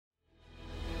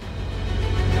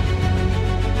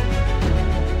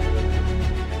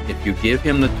If you give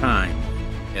him the time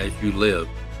as you live,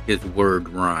 his word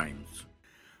rhymes.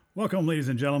 Welcome, ladies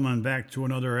and gentlemen, back to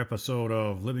another episode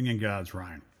of Living in God's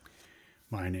Rhyme.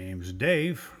 My name's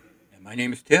Dave, And my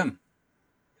name is Tim.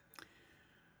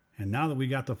 and now that we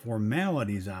got the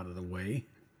formalities out of the way,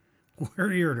 we're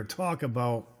here to talk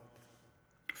about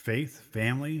faith,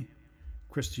 family,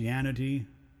 Christianity,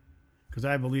 because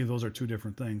I believe those are two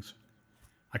different things.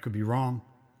 I could be wrong,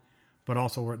 but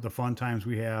also the fun times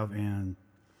we have, and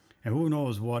who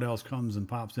knows what else comes and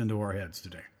pops into our heads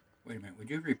today. Wait a minute. Would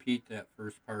you repeat that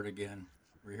first part again?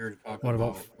 We're here to talk What about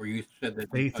about where you said that you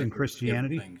faith thought and they were different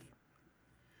Christianity? things.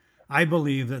 I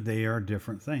believe that they are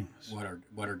different things. What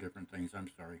are different things? I'm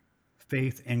sorry.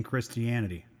 Faith and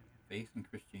Christianity. Faith and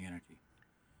Christianity.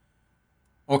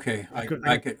 Okay, I could,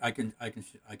 I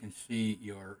can see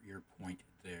your point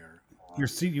there.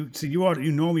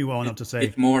 you know me well enough to say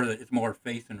It's more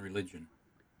faith and religion.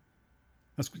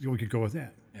 we could go with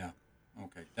that. Yeah.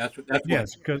 Okay.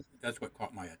 Yes, because That's what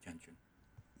caught my attention.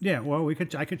 yeah, well,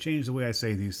 I could change the way I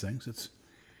say these things.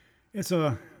 It's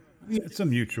a it's a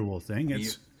mutual thing. Be,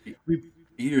 It's be, we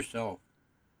be yourself.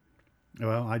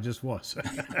 well, I just was,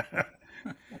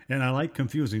 and I like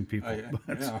confusing people,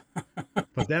 Yeah.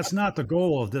 but that's not the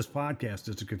goal of this podcast.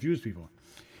 Is to confuse people.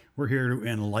 We're here to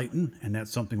enlighten, and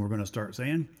that's something we're going to start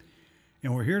saying.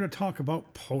 And we're here to talk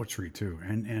about poetry too.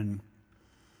 And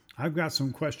I've got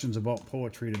some questions about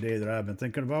poetry today that I've been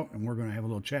thinking about, and we're going to have a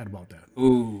little chat about that.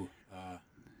 Ooh.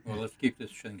 Well, let's keep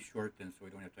this thing short then, so we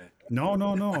don't have to. No.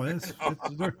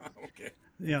 Okay.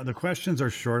 Yeah, the questions are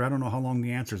short. I don't know how long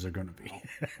the answers are going to be.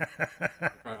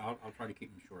 I'll try to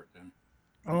keep them short then.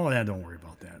 Oh, yeah, don't worry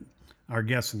about that. Our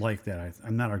guests like that.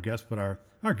 I'm not our guest, but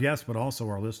our guests, but also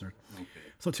our listeners. Okay.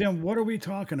 So, Tim, what are we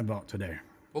talking about today?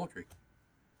 Poetry.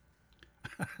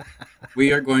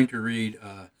 We are going to read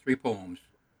three poems,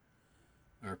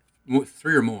 or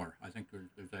three or more. I think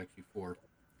there's actually four,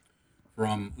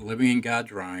 from Living in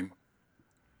God's Rhyme.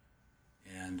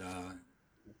 And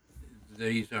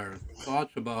these are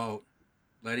thoughts about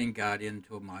letting God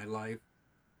into my life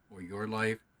or your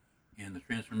life and the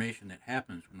transformation that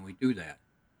happens when we do that.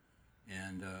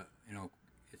 And,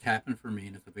 it's happened for me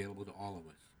and it's available to all of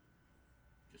us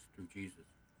just through Jesus.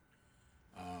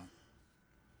 Uh,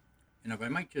 and if I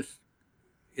might just,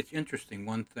 it's interesting,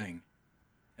 one thing,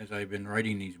 as I've been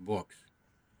writing these books,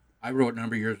 I wrote a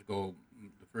number of years ago,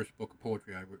 the first book of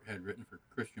poetry I had written for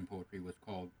Christian poetry was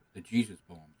called The Jesus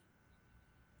Poems.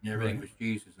 And everything Right. was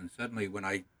Jesus. And suddenly when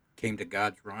I came to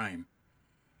God's Rhyme,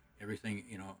 everything,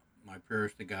 my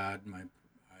prayers to God,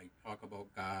 I talk about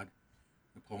God,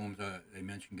 the poems, they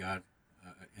mention God,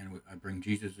 and I bring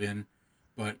Jesus in,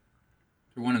 but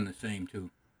they're one and the same too.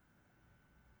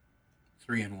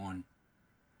 Three in one.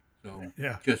 So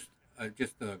Yeah. just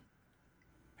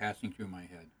passing through my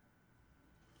head.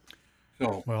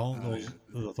 So, Well, those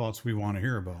are the thoughts we want to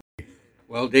hear about.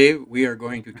 well, Dave, we are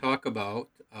going to talk about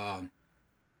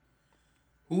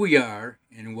who we are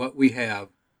and what we have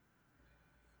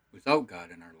without God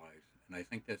in our lives. And I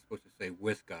think that's supposed to say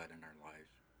with God in our lives.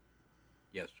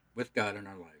 Yes, with God in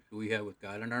our lives. Who we have with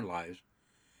God in our lives.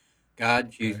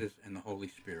 God, Jesus, and the Holy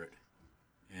Spirit.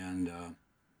 And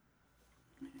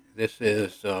this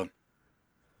is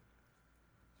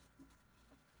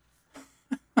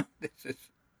this is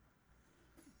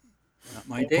not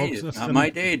my Well, day. folks, It's not my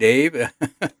day, Dave.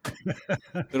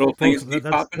 Little things folks, keep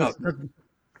popping up.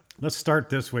 let's start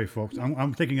this way, folks.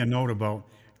 I'm taking a note about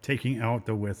taking out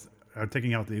the with,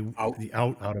 taking out Out. the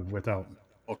out of without.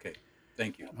 Okay.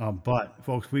 Thank you. But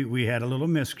folks, we had a little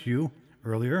miscue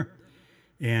earlier,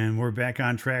 and we're back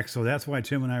on track. So that's why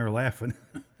Tim and I are laughing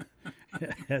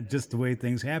at just the way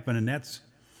things happen, and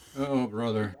Oh,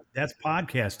 brother. that's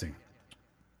podcasting.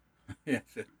 Yes.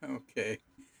 Okay.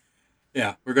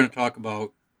 Yeah, we're going to talk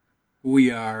about who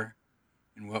we are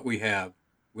and what we have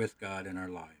with God in our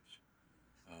lives.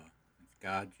 It's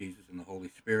God, Jesus, and the Holy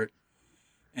Spirit.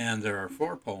 And there are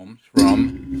four poems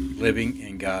from Living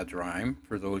in God's Rhyme.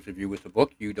 For those of you with the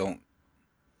book, you don't.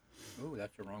 Oh,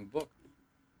 that's the wrong book.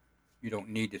 You don't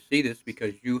need to see this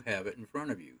because you have it in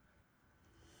front of you.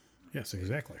 Yes,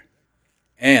 exactly.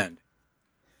 And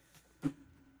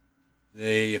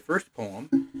the first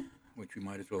poem, which we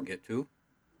might as well get to,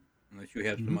 unless you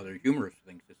have some other humorous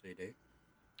things to say, Dave.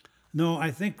 No,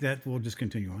 I think that we'll just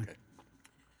continue on. Okay.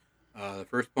 The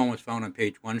first poem was found on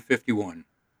page 151.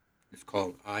 It's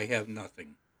called I Have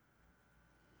Nothing.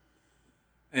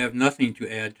 I have nothing to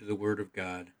add to the Word of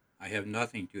God. I have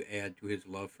nothing to add to His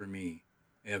love for me.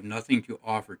 I have nothing to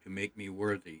offer to make me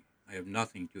worthy. I have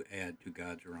nothing to add to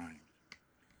God's rhymes.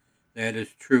 That is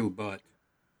true, but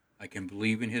I can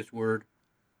believe in His Word.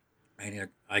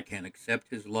 I can accept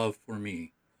His love for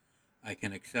me. I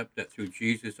can accept that through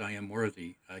Jesus I am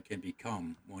worthy. I can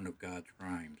become one of God's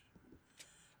rhymes.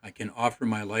 I can offer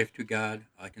my life to God.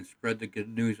 I can spread the good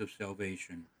news of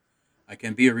salvation. I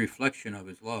can be a reflection of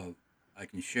his love. I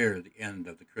can share the end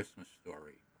of the Christmas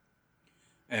story.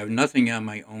 I have nothing on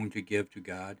my own to give to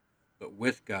God, but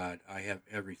with God I have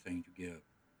everything to give.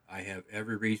 I have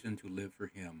every reason to live for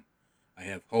him. I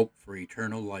have hope for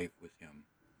eternal life with him.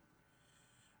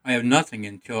 I have nothing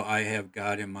until I have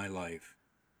God in my life.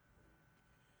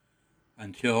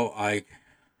 Until I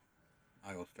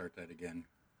will start that again.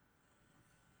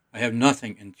 I have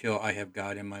nothing until I have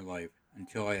God in my life,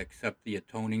 until I accept the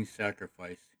atoning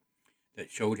sacrifice that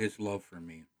showed his love for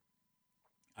me.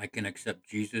 I can accept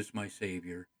Jesus, my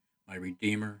Savior, my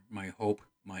Redeemer, my hope,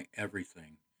 my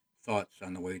everything. Thoughts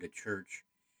on the way to church.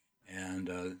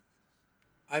 And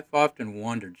I've often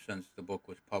wondered since the book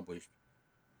was published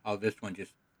how this one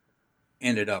just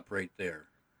ended up right there.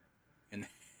 And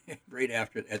right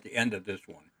after, at the end of this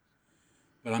one.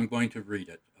 But I'm going to read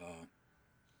it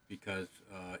because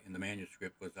in the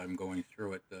manuscript, as I'm going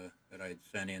through it, that I had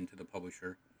sent in to the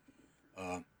publisher,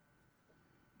 uh,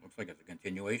 looks like it's a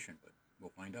continuation, but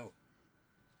we'll find out.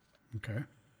 Okay.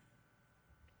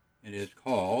 It is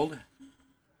called,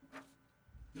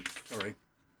 sorry.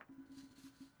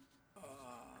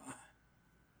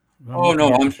 I'm Oh, looking no,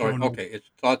 at I'm the sorry. show notes. Okay, it's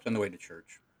Thoughts on the Way to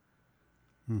Church.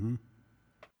 Mm-hmm.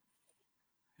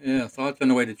 Yeah, Thoughts on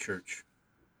the Way to Church.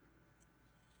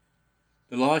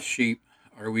 The lost sheep,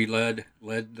 are we led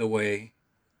the way,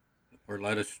 or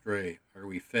led astray? Are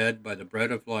we fed by the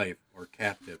bread of life, or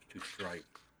captive to strife?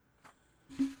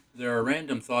 There are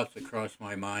random thoughts that cross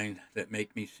my mind that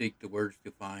make me seek the words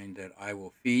to find that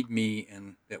will feed me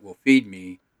and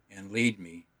lead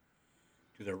me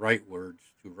to the right words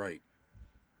to write.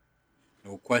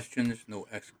 No questions, no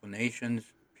explanations,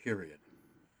 period.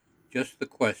 Just the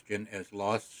question, as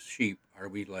lost sheep are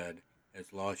we led,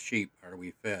 as lost sheep are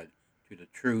we fed to the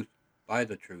truth by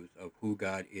the truth of who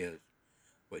God is,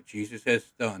 what Jesus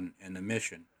has done, and the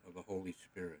mission of the Holy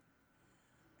Spirit.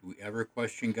 Do we ever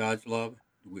question God's love?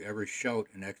 Do we ever shout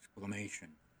an exclamation?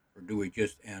 Or do we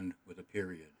just end with a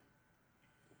period?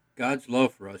 God's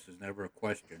love for us is never a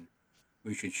question.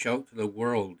 We should shout to the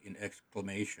world in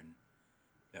exclamation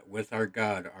that with our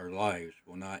God our lives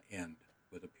will not end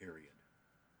with a period.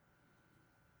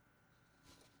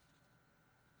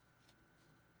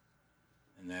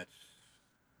 And that's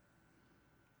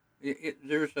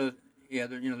there's a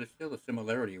there's still a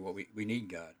similarity. What we need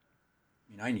God.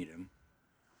 I mean, I need Him,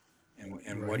 and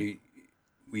what Right.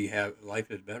 we have. Life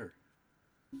is better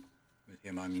with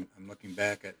Him. I'm looking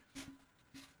back at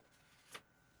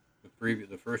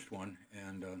the first one,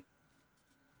 and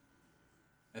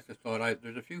that's a thought.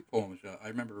 There's a few poems. I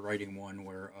remember writing one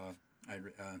where I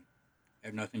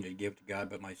have nothing to give to God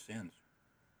but my sins.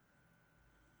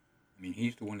 I mean,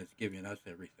 He's the one that's giving us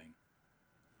everything,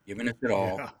 giving us it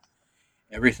all. Yeah.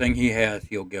 Everything He has,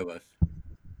 He'll give us,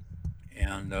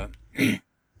 and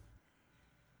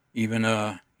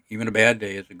even even a bad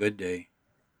day is a good day.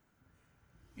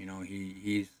 You know,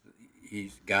 he's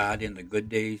God in the good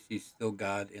days. He's still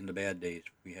God in the bad days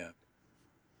we have.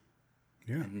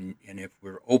 Yeah. And if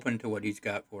we're open to what He's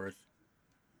got for us,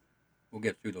 we'll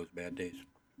get through those bad days.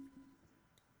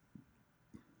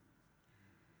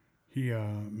 He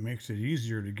makes it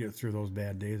easier to get through those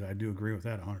bad days. I do agree with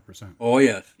that 100%. Oh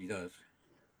yes, He does.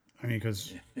 I mean,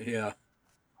 because Yeah.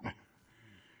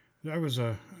 I was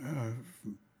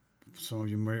some of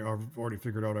you may have already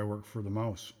figured out I work for the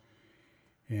Mouse,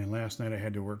 and last night I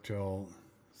had to work till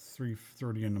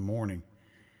 3:30 in the morning,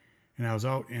 and I was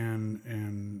out in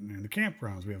the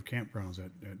campgrounds. We have campgrounds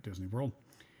at Disney World,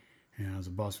 and I was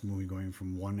a bus moving going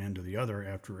from one end to the other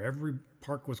after every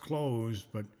park was closed,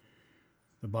 but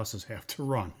the buses have to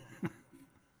run.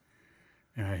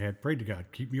 And I had prayed to God,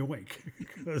 keep me awake,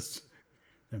 because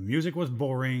the music was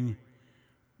boring,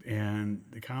 and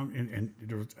and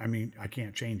there was, I mean, I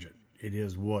can't change it. It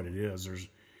is what it is.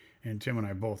 And Tim and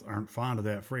I both aren't fond of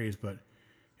that phrase, but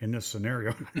in this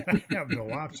scenario, I have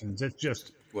no options. It's just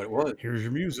That's what it was. here's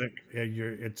your music.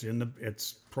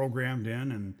 It's programmed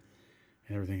in and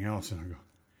everything else. And I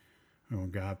go, oh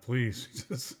God, please,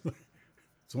 it's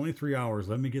only 3 hours.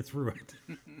 Let me get through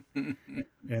it.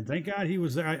 And thank God he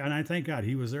was there. And I thank God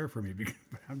he was there for me because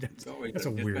It's always that's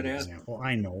a just weird that ad. example.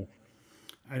 I know,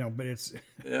 but it's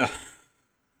Yeah.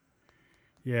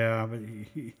 yeah, but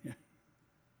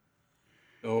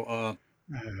So I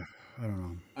don't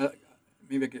know. I,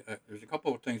 maybe there's a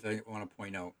couple of things I want to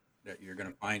point out that you're going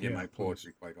to find in Yeah, my please.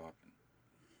 poetry quite often.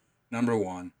 Number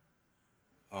one,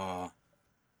 uh,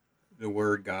 the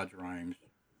word God's rhymes,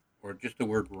 or just the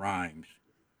word rhymes,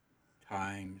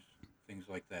 times, things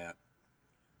like that.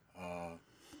 uh,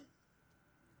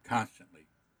 constantly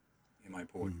in my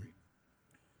Mm. poetry.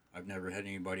 I've never had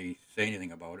anybody say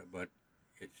anything about it, but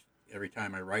it's every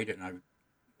time I write it and I'm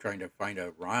trying to find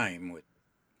a rhyme with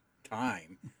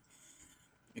time,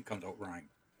 it comes out rhyme.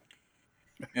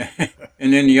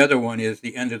 And then the other one is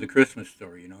the end of the Christmas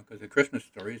story, because the Christmas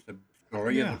story is the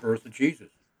story of the Yeah, birth of Jesus.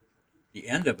 The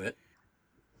end of it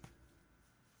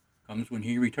comes when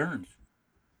he returns.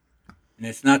 And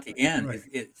it's not the end, right,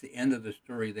 it's the end of the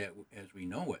story that as we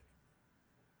know it.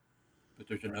 But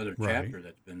there's another right. chapter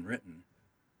that's been written,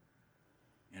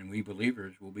 and we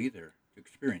believers will be there to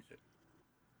experience it.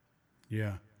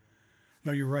 Yeah.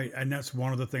 No, you're right, and that's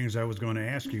one of the things I was going to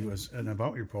ask you was and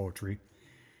about your poetry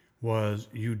was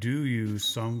you do use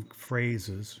some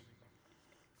phrases.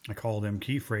 I call them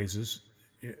key phrases,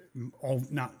 eh, all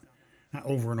not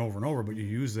over and over and over, but you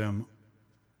use them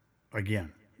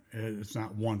again. It's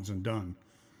not once and done,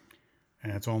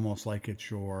 and it's almost like it's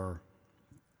your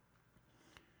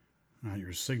not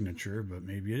your signature, but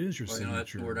maybe it is your Well,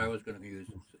 that's the word I signature. was going to use.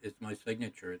 It's my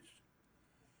signature.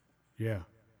 Yeah,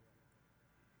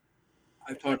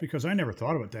 I've taught. because I never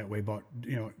thought of it that way. But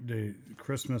the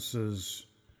Christmas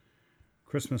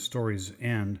stories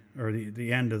end, or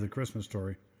the end of the Christmas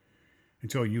story,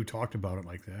 until you talked about it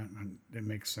like that, and it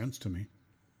makes sense to me.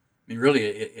 I mean, really,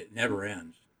 it never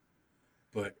ends.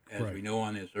 But as we Right. know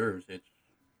on this earth, it's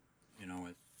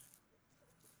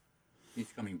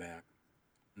he's coming back,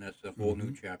 and that's a whole new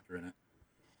Hmm. chapter in it.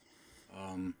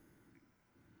 Um,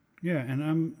 Yeah, and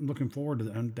I'm looking forward to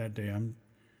that day. I'm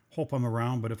hope I'm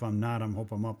around, but if I'm not, I'm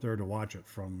hope I'm up there to watch it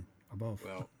from above.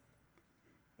 well,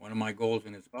 one of my goals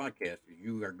in this podcast is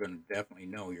you are going to definitely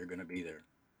know you're going to be there.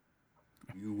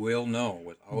 You will know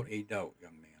without a doubt,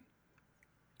 young man.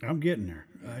 I'm getting there.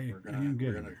 And I we're gonna am we're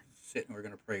getting gonna there. sit and we're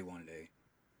gonna pray one day.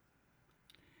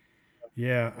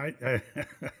 Yeah, I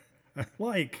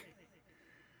like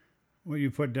what you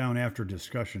put down after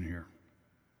discussion here.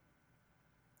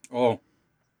 Oh,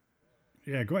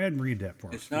 Yeah, go ahead and read that for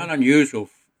us, it's will not you? unusual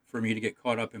for me to get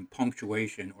caught up in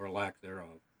punctuation or lack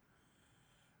thereof.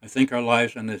 I think our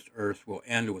lives on this earth will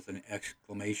end with an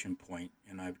exclamation point,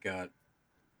 and I've got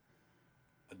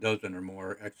a dozen or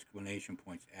more exclamation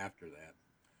points after that.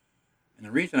 And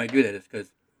the reason I do that is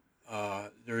because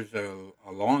there's a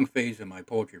long phase in my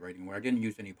poetry writing where I didn't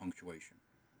use any punctuation.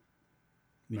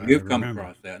 And I you've come remember.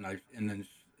 across that, and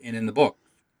in the book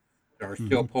there are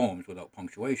still Hmm. poems without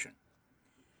punctuation.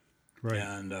 Right.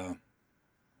 And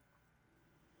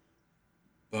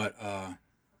but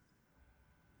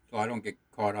so I don't get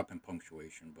caught up in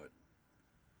punctuation. But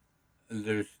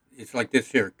there's it's like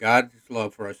this here. God's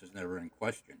love for us is never in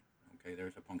question. Okay,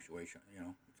 there's a punctuation. It's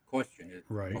a question,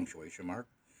 Right. punctuation mark.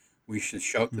 We should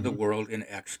shout to the Hmm. world in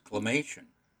exclamation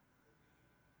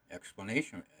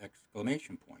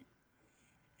point.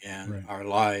 And Right. our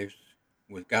lives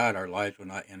with God, our lives will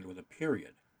not end with a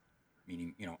period,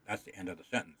 meaning that's the end of the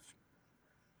sentence.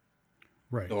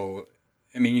 Right. So,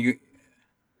 I mean,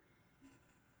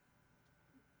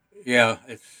 yeah,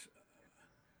 it's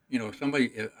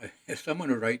somebody if someone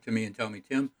would write to me and tell me,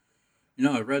 Tim,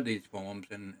 I've read these poems,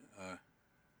 and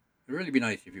it'd really be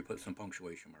nice if you put some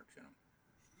punctuation marks in them.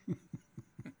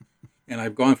 And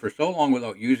I've gone for so long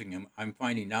without using them. I'm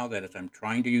finding now that as I'm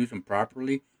trying to use them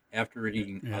properly after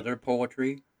reading Yeah. other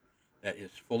poetry that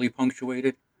is fully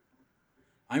punctuated,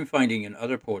 I'm finding in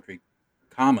other poetry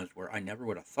commas where I never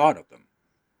would have thought of them.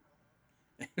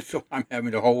 So I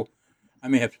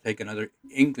may have to take another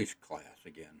English class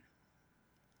again.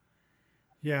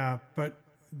 Yeah, but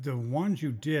the ones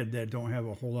you did that don't have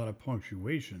a whole lot of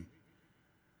punctuation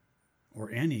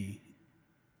or any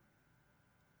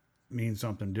mean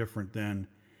something different than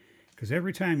because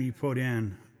every time you put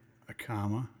in a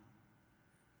comma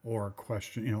or a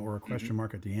question, or a Hmm. question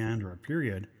mark at the end or a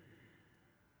period,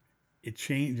 it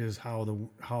changes how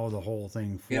the whole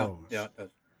thing Yeah, yeah, flows. it does.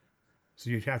 So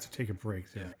you have to take a break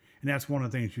Yeah, there, and that's one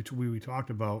of the things we talked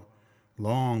about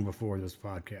long before this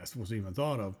podcast was even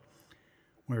thought of.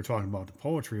 When we were talking about the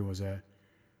poetry, was that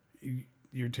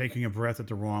you're taking a breath at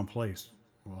the wrong place.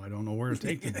 Well, I don't know where to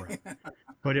take the breath.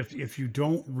 But if you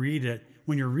don't read it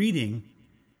when you're reading,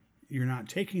 you're not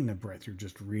taking the breath. You're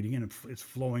just reading, and it's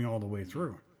flowing all the way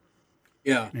through.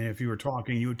 yeah, And if you were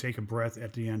talking, you would take a breath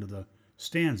at the end of the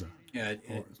stanza. yeah. It,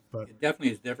 Or it, but it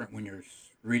definitely is different when you're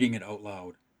reading it out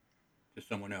loud to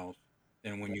someone else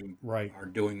than when you right. are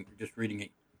doing just reading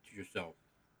it to yourself.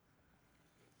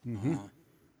 Hmm. Uh,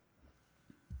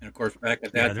 and of course, back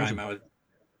at Yeah, that there's time, a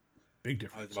big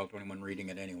I was difference. about 21 reading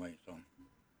it anyway. So,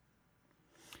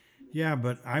 Yeah,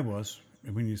 but I was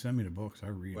when you send me the books, I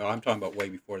read. well, I'm talking about way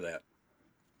before that.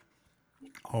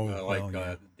 Oh, well,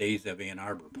 yeah. Days of Ann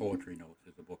Arbor Poetry Notes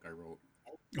is the book I wrote.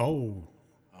 Oh,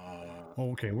 Uh,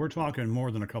 okay. We're talking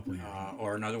more than a couple years.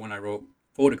 or another one I wrote,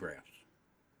 Photographs,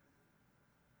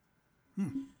 I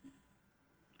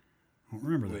don't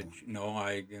remember that one. which no,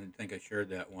 I didn't think I shared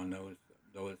that one.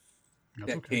 Those That's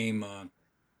that okay. came.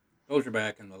 Those are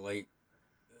back in the late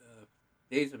uh,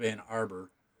 Days of Ann Arbor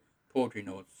Poetry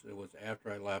Notes. It was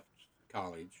after I left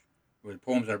college. It was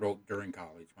poems I wrote during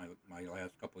college. My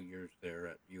last couple of years there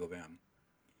at U of M.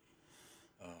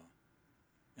 Uh,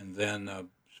 and then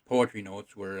Poetry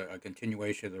Notes were a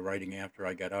continuation of the writing after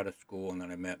I got out of school, and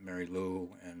then I met Mary Lou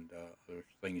and other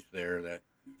things there that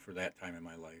for that time in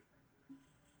my life.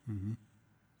 Hmm.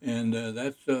 And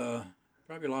that's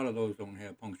probably a lot of those don't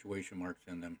have punctuation marks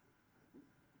in them.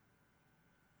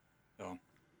 So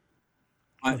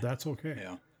I But that's okay.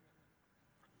 yeah.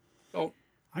 So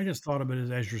I just thought of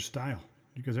it as your style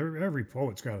because every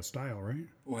poet's got a style, right?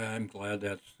 well, I'm glad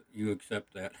that's you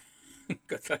accept that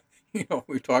because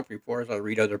we talked before as I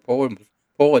read other Hmm.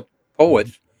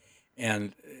 poets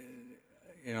and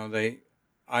they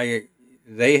I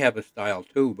they have a style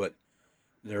too, but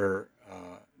their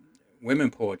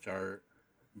women poets are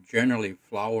generally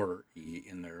flowery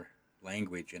in their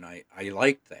language, and I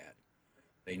like that.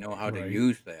 They know how to Right.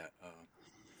 use that.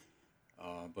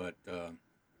 But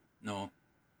no,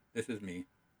 this is me,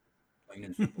 plain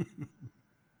and simple.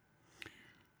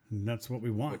 And that's what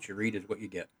we want. What you read is what you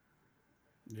get.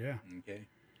 Yeah. Okay,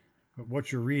 But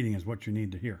what you're reading is what you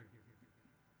need to hear.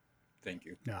 thank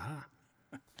you. Aha.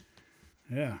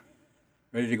 Yeah.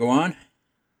 Ready to go on?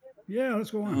 Yeah,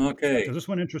 let's go on. Okay. Because this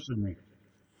one interested me.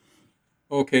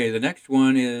 Okay, the next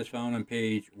one is found on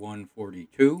page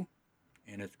 142,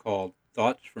 and it's called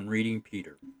Thoughts from Reading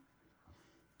Peter.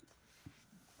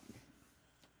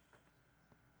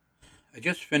 I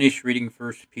just finished reading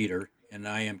First Peter, and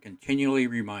I am continually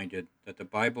reminded that the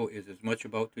Bible is as much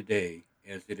about today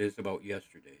as it is about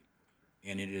yesterday,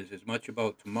 and it is as much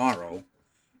about tomorrow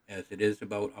as it is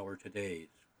about our todays.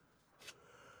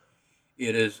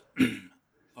 It is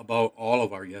about all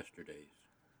of our yesterdays.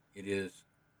 It is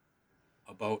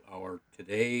about our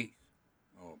todays.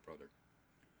 Oh, brother,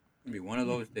 it's gonna be one of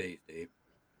those days, Dave.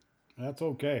 That's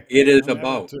okay. It is I'm having it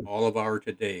about too. all of our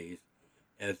todays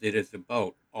as it is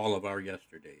about all of our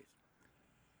yesterdays.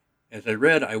 As I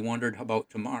read, I wondered about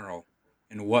tomorrow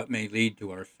and what may lead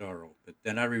to our sorrow, but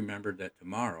then I remembered that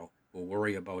tomorrow will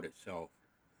worry about itself.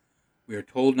 We are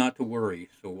told not to worry,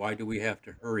 so why do we have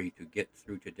to hurry to get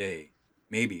through today?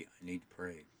 Maybe I need to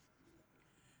pray.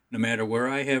 No matter where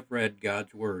I have read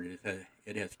God's word,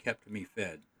 it has kept me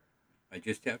fed. I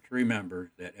just have to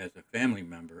remember that as a family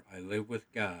member, I live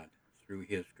with God through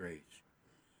His grace.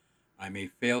 I may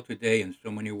fail today in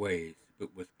so many ways,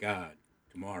 but with God,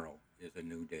 tomorrow is a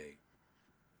new day.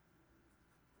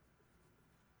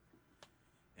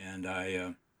 And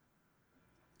I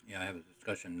have a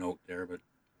discussion note there, but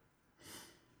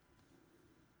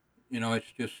it's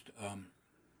just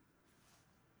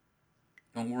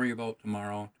don't worry about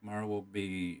tomorrow.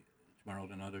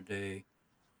 Tomorrow's another day.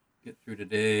 Get through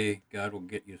today. God will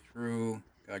get you through.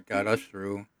 God got us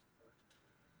through,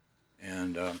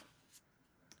 and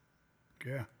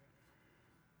Yeah.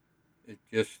 it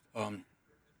just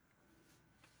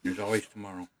there's always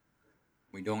tomorrow.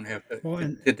 We don't have to. Well,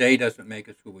 and Today doesn't make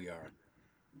us who we are.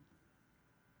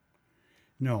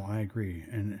 no, I agree.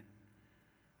 And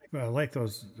I like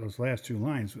those last two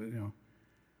lines.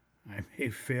 I may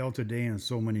fail today in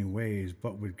so many ways,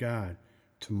 but with God,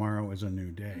 tomorrow is a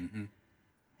new day. Hmm.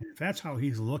 And if that's how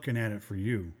He's looking at it for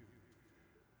you,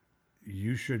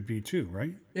 you should be too,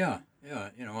 right? Yeah, yeah.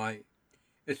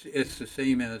 It's the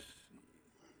same as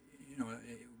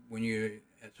when you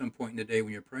at some point in the day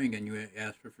when you're praying and you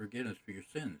ask for forgiveness for your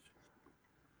sins.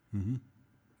 Hmm.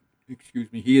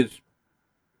 Excuse me. He is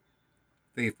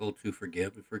faithful to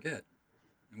forgive and forget.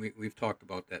 And we've talked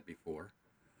about that before.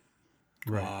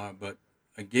 Right. But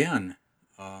again,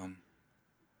 um,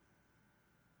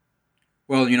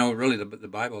 well, really the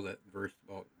Bible, that verse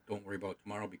about don't worry about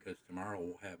tomorrow because tomorrow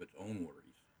will have its own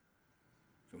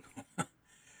worries. So,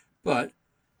 but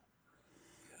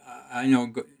I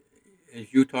know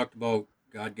as you talked about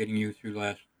God getting you through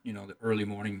the early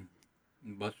morning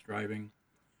bus driving,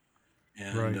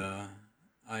 and Right.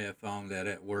 I have found that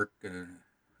at work in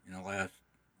the last,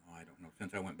 I don't know,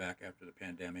 since I went back after the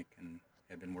pandemic and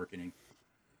have been working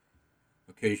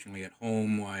occasionally at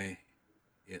home,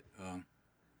 it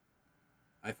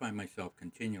I find myself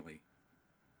continually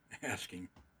asking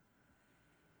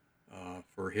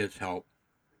for His help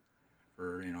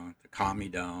for to calm me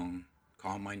down,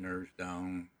 calm my nerves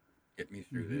down, get me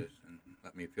through Hmm. this, and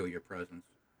let me feel Your presence.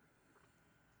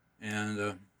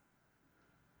 And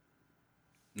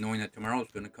knowing that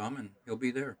tomorrow's going to come and he'll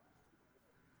be there.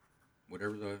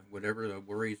 Whatever the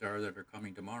worries are that are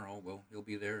coming tomorrow, well, he'll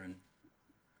be there and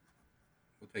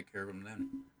we'll take care of them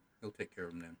then. He'll take care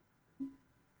of them then.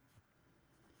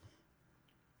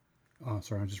 Oh,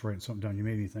 sorry, I'm just writing something down. You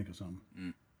made me think of something.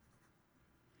 Mm.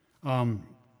 Um,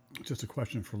 just a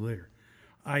question for later.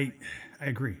 I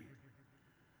agree,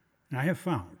 and I have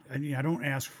found. I mean, I don't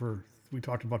ask for. We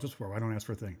talked about this before. I don't ask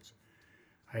for things.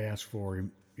 I ask for,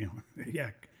 yeah,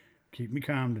 keep me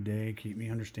calm today. Keep me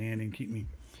understanding.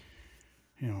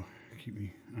 You know, keep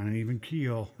me on an even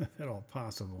keel if at all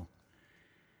possible,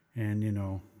 and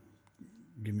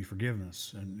give me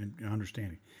forgiveness and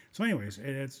understanding. So, anyways,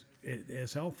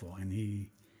 it's helpful, and he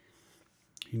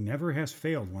never has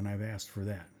failed when I've asked for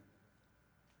that,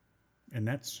 and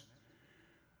that's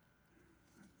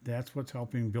what's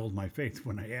helping build my faith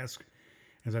when I ask,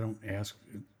 as I don't ask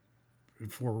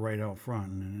for right out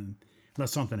front, and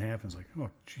unless something happens, like, oh,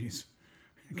 geez,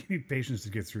 give me patience to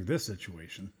get through this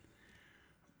situation.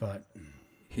 But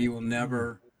He will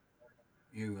never,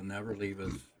 he will never leave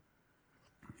us.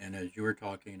 And as you were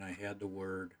talking, I had the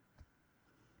word.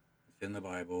 It's in the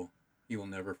Bible. He will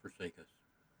never forsake us.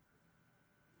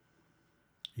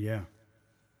 yeah,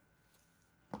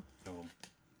 So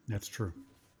that's true.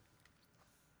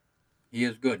 he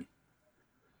is good.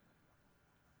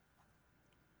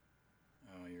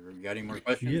 You got any more He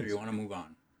questions, or you is. want to move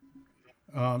on?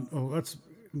 Let's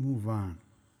move on.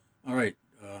 All right.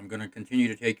 I'm going to continue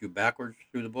to take you backwards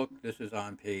through the book. This is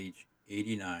on page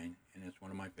 89, and it's one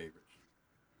of my favorites.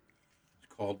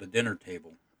 It's called The Dinner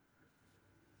Table.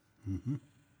 Hmm.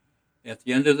 At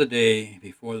the end of the day,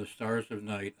 before the stars of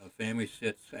night, a family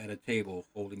sits at a table,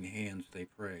 holding hands, they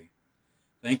pray,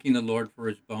 thanking the Lord for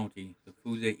his bounty, the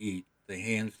food they eat, the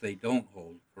hands they don't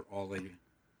hold for all they.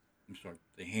 I'm sorry,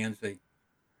 the hands they.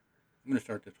 I'm going to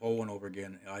start this whole one over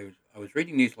again. I was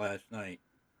reading these last night,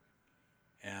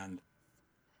 and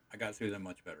I got through them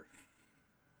much better.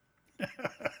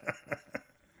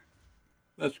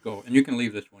 Let's go, and you can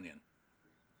leave this one in.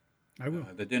 I will.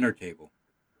 The dinner table.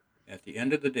 At the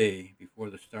end of the day,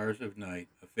 before the stars of night,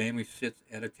 a family sits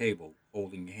at a table,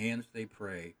 holding hands they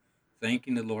pray,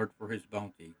 thanking the Lord for his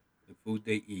bounty, the food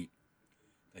they eat,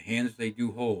 the hands they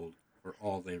do hold for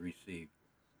all they receive.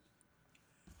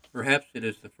 Perhaps it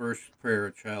is the first prayer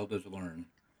a child does learn,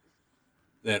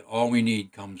 that all we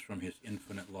need comes from his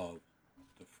infinite love.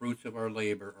 The fruits of our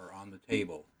labor are on the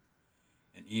table,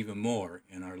 and even more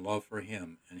in our love for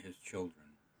him and his children.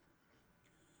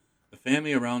 The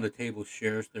family around the table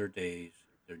shares their days,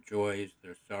 their joys,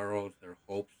 their sorrows, their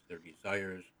hopes, their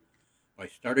desires. By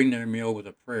starting their meal with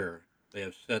a prayer, they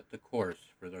have set the course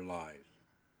for their lives.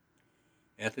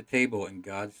 At the table in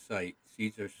God's sight,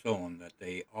 seeds are sown that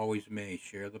they always may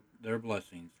share their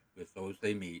blessings with those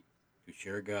they meet, to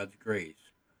share God's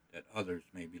grace that others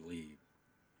may believe.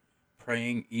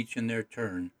 Praying each in their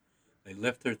turn, they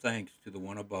lift their thanks to the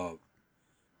one above.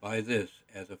 By this,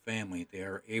 as a family, they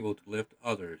are able to lift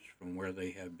others from where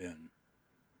they have been.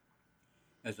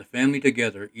 As a family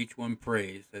together, each one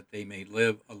prays that they may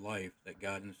live a life that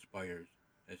God inspires,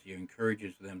 as he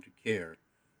encourages them to care,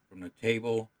 from the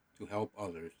table to help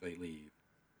others they leave.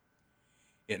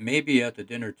 It may be at the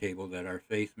dinner table that our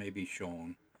faith may be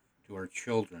shown to our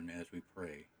children as we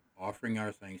pray, offering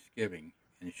our thanksgiving,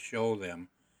 and show them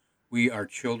we are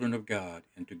children of God,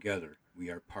 and together we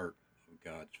are part of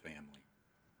God's family.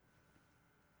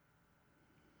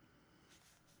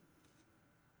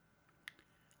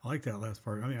 I like that last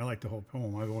part. I mean, I like the whole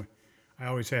poem. I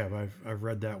always have. I've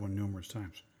read that one numerous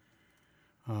times.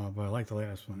 But I like the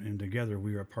last one. And together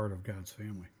we are part of God's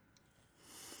family.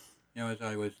 As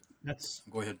I was, That's.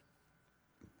 go ahead.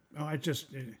 Oh,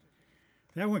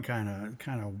 that one kind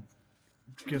of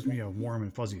gives me a warm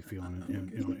and fuzzy feeling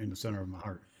in the center of my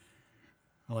heart.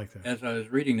 I like that. As I was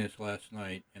reading this last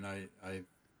night, and I've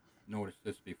noticed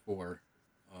this before,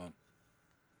 uh,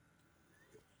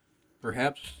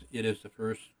 perhaps it is the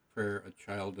first prayer a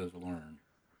child does learn.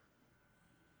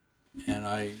 And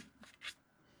I've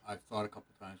thought a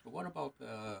couple times, but what about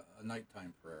a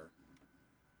nighttime prayer,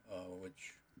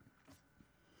 which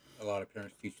a lot of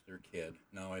parents teach their kid?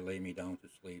 Now I lay me down to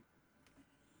sleep.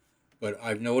 But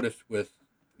I've noticed with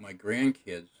my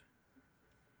grandkids,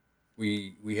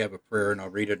 we have a prayer, and I'll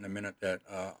read it in a minute, that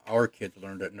our kids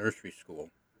learned at nursery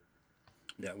school,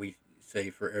 that we say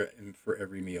for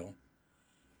every meal.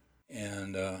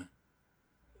 And the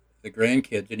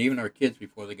grandkids, and even our kids,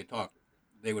 before they could talk,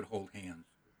 they would hold hands.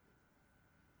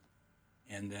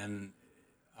 And then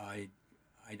I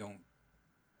I don't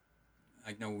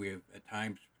I know we have at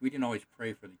times we didn't always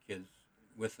pray for the kids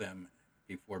with them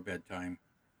before bedtime.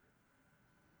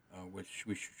 which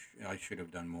I should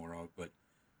have done more of. But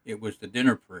it was the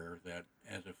dinner prayer that,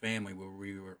 as a family, where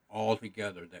we were all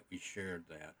together, that we shared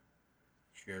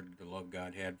the love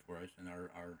God had for us and our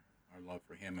love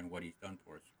for Him and what He's done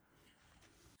for us.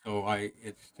 So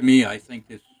it's to me, I think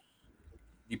this,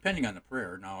 depending on the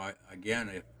prayer. Now, again,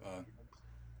 if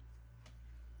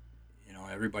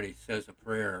everybody says a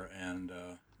prayer, and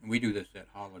we do this at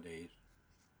holidays,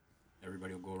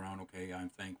 everybody will go around. Okay, I'm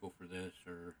thankful for this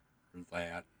or for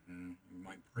that, and you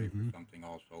might pray for Mm-hmm. something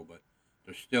also. But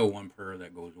there's still one prayer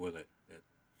that goes with it. That's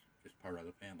just part of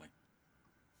the family.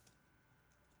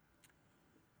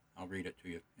 I'll read it to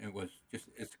you.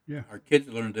 It's Yeah. our kids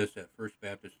learned this at First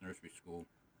Baptist Nursery School,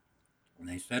 and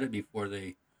they said it before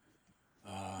they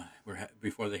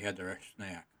before they had their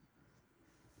snack.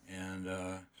 And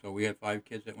so we had 5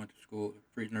 kids that went to school,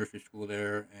 pre-nursery school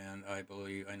there, and I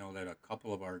know that a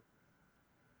couple of our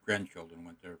grandchildren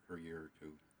went there for a year or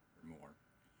two or more.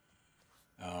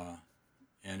 Uh,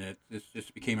 and this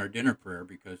just became our dinner prayer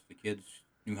because the kids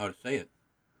knew how to say it,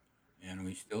 and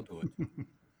we still do it.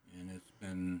 And it's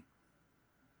been,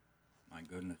 my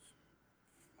goodness,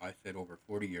 I said over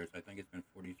 40 years. I think it's been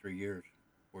 43 years,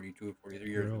 42 or 43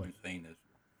 years we've Really. been saying this.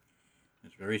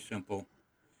 It's very simple.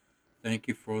 Thank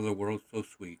you for the world so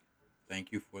sweet.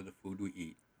 Thank you for the food we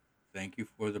eat. Thank you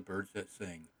for the birds that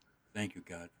sing. Thank you,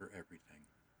 God, for everything.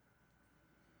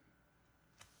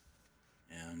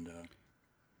 And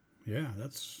Yeah,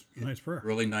 that's a it's nice prayer.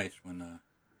 really nice when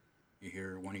you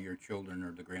hear one of your children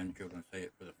or the grandchildren say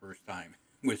it for the first time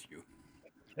with you.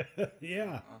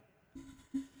 Yeah.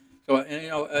 Uh, so,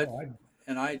 and Oh,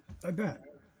 and I, I bet.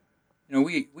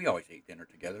 we always ate dinner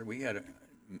together. We had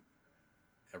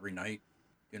every night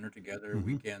dinner together. Mm-hmm.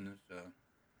 Weekends,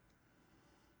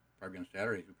 probably on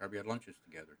Saturdays, we probably had lunches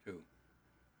together too.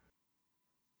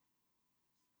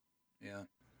 Yeah.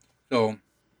 So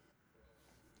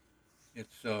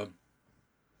it's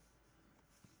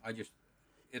I just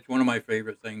it's one of my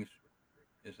favorite things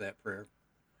is that prayer,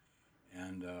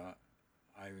 and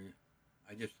I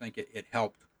I just think it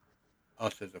helped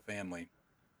us as a family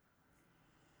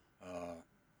uh,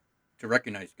 to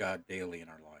recognize God daily in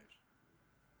our lives,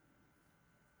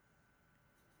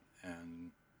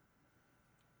 and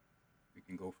we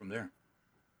can go from there.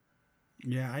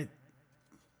 Yeah,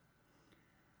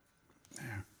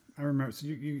 yeah, I remember. So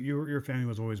your family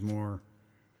was always more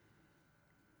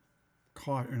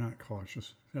or not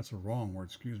cautious. That's a wrong word.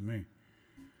 Excuse me.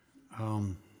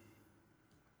 Um,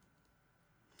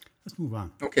 let's move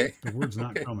on. Okay. The word's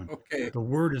not Okay. coming. Okay. The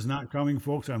word is not coming,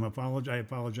 folks. I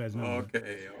apologize now, but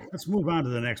Okay. let's move on to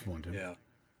the next one, Tim. Yeah.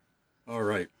 All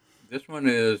right. This one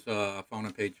is found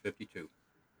on page 52.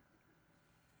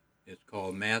 It's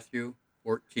called Matthew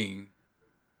 14,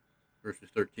 verses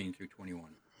 13 through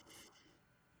 21.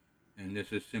 And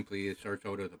this is simply, it starts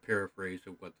out as a paraphrase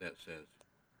of what that says.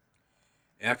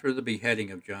 After the beheading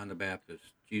of John the Baptist,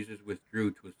 Jesus withdrew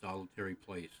to a solitary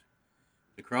place.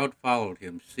 The crowd followed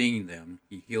him. Seeing them,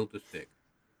 he healed the sick.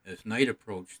 As night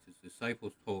approached, his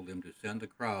disciples told him to send the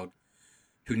crowd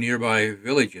to nearby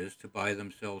villages to buy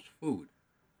themselves food.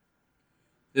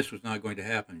 This was not going to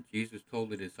happen. Jesus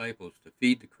told the disciples to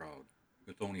feed the crowd.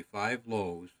 With only 5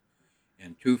 loaves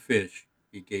and 2 fish,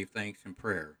 he gave thanks in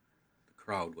prayer. The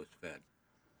crowd was fed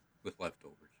with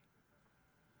leftovers.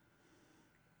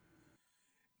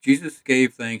 Jesus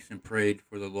gave thanks and prayed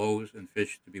for the loaves and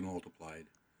fish to be multiplied.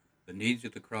 The needs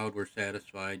of the crowd were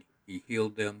satisfied. He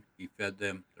healed them. He fed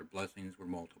them. Their blessings were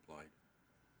multiplied.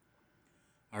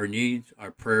 Our needs,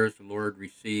 our prayers, the Lord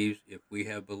receives if we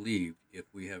have believed. If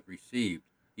we have received,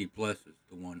 he blesses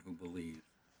the one who believes.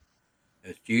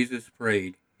 As Jesus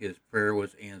prayed, his prayer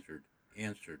was answered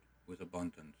with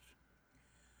abundance.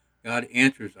 God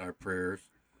answers our prayers.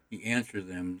 He answers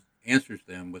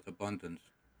them with abundance.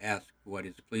 Ask what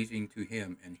is pleasing to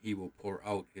him, and he will pour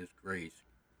out his grace,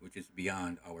 which is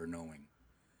beyond our knowing.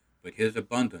 But his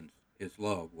abundance, his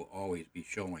love, will always be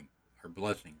showing. Our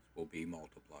blessings will be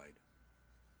multiplied.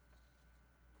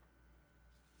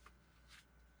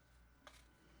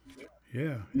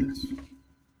 Yeah, it's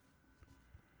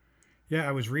yeah.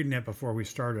 I was reading that before we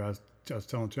started. I was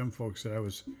telling Tim folks that I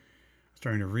was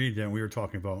starting to read that, and we were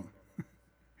talking about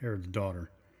Herod's daughter,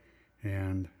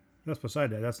 and that's beside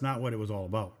that. That's not what it was all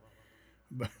about.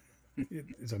 But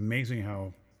it's amazing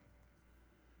how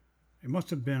it must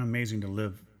have been amazing to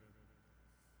live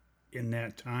in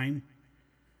that time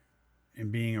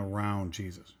and being around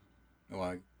Jesus.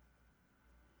 Oh,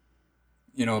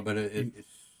 but And it's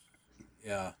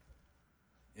yeah,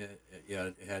 yeah.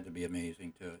 It had to be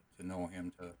amazing to know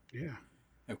him, to yeah,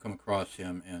 have come across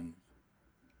him and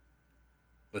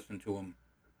listen to him,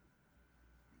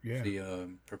 yeah, see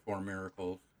perform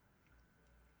miracles.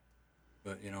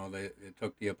 But it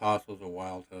took the apostles a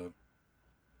while to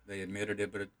they admitted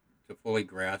it, but to fully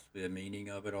grasp the meaning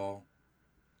of it all,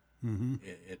 Mm-hmm.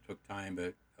 it took time.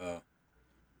 But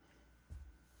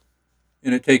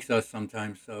and it takes us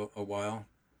sometimes a while,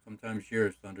 sometimes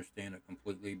years, to understand it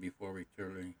completely before we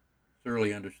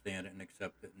thoroughly understand it and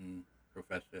accept it and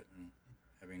profess it and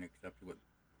having accepted what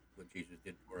Jesus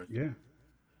did for us. Yeah.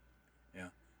 Yeah.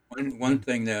 One Yeah.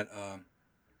 thing that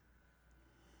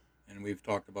and we've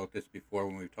talked about this before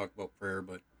when we've talked about prayer,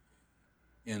 but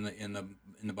in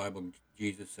the Bible,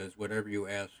 Jesus says, "Whatever you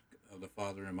ask of the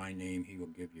Father in my name, He will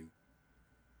give you."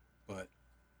 But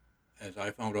as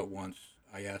I found out once,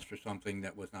 I asked for something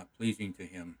that was not pleasing to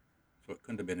Him, so it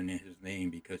couldn't have been in His name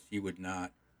because He would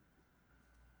not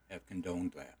have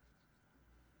condoned that.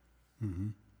 Mm-hmm.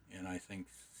 And I think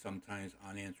sometimes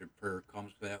unanswered prayer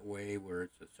comes that way, where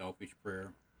it's a selfish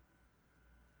prayer.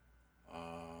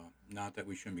 Not that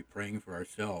we shouldn't be praying for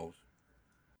ourselves,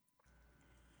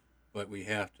 but we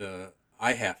have to.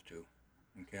 I have to.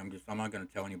 Okay, I'm not going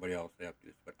to tell anybody else they have to do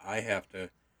this, but I have to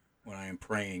when I am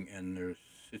praying and there's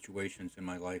situations in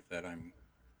my life that I'm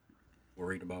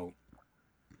worried about,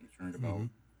 concerned Mm-hmm. about.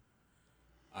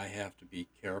 I have to be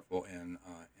careful in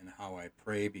how I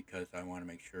pray because I want to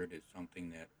make sure it is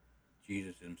something that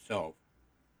Jesus Himself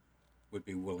would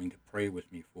be willing to pray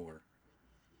with me for,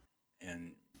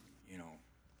 and you know,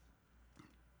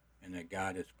 and that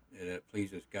it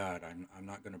pleases God. I'm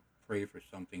not going to pray for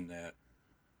something that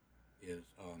is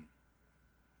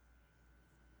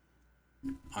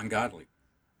ungodly,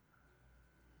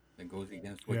 that goes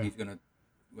against Yeah.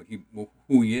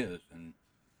 who He is, and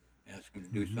ask Him to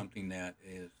do Mm-hmm. something that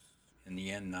is in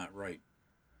the end not right.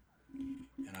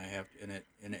 And I have to,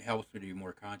 and it helps me to be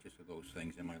more conscious of those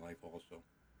things in my life also.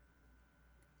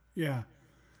 Yeah.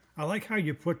 I like how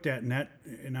you put that net,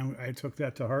 and I took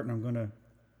that to heart, and I'm gonna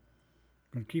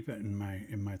keep it in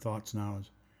my thoughts now.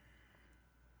 Is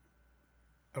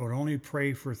I would only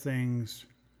pray for things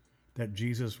that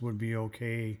Jesus would be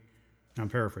okay. I'm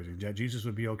paraphrasing. That Jesus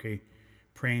would be okay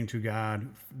praying to God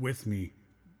with me.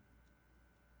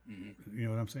 Hmm. You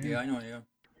know what I'm Yeah, saying? I know. Yeah,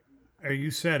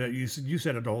 You said it. You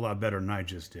said it a whole lot better than I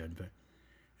just did. But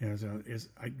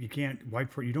you can't. Why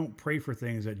pray? You don't pray for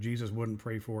things that Jesus wouldn't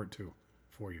pray for it too,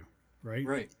 for you, right?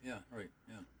 right. Yeah, right.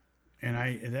 Yeah. And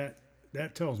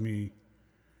that tells me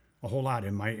a whole lot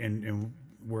in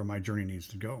where my journey needs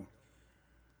to go,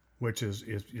 which is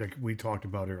like we talked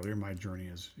about earlier. My journey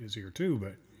is here too,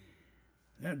 but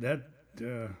that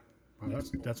well,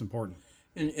 that's important.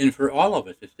 And for all of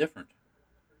us, it's different.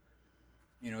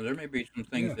 There may be some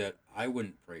things Yeah, that I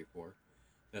wouldn't pray for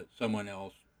that someone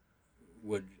else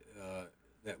would. Uh,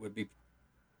 that would be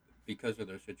because of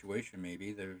their situation.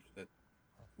 Maybe there's that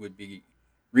would be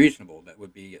reasonable. That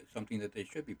would be something that they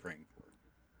should be praying for.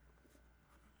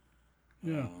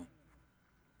 yeah, Uh,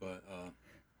 but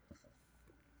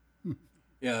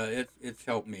yeah, it's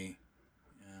helped me,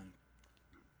 and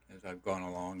as I've gone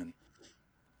along and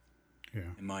yeah,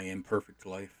 in my imperfect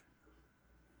life.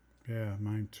 yeah.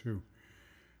 Mine too.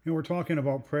 We're talking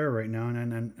about prayer right now,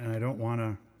 and I don't want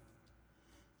to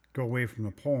go away from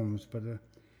the poems, but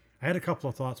I had a couple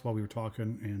of thoughts while we were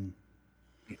talking,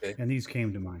 Okay. and these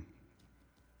came to mind.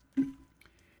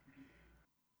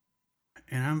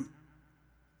 And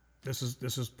this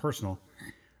is personal.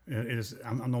 It is.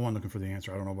 I'm the one looking for the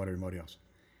answer. I don't know about everybody else.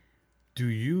 Do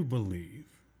you believe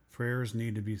prayers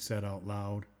need to be said out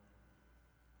loud?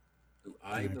 Do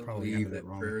And I I probably ended believe it that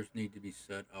wrong. prayers need to be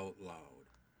said out loud?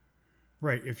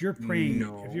 Right. If you're praying,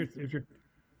 No. if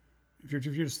you're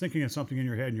just thinking of something in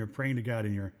your head and you're praying to God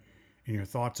in your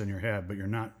thoughts in your head, but you're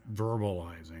not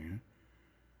verbalizing it,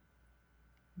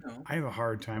 No. I have a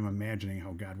hard time imagining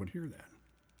how God would hear that.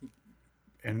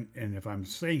 And if I'm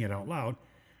saying it out loud,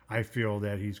 I feel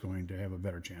that He's going to have a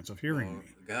better chance of hearing Well, me.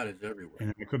 God is everywhere.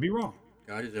 And I could be wrong.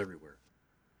 God is everywhere.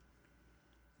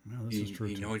 Well, this is true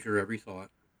He too. knows your every thought.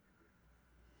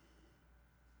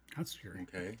 That's scary.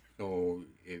 Okay. So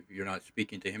if you're not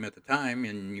speaking to him at the time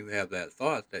and you have that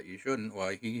thought that you shouldn't, well,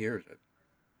 he hears it.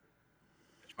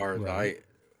 As far as Right.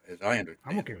 I I'm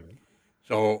understand okay it. with it.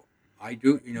 So I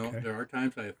do. Okay. There are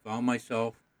times I have found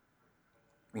myself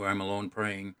where I'm alone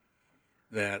praying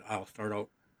that I'll start out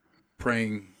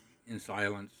praying in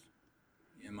silence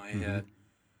in my Mm-hmm. head,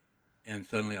 and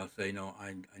suddenly I'll say, "No,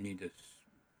 I need to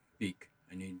speak.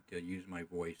 I need to use my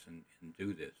voice and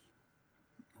do this."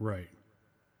 Right.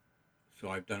 So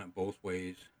I've done it both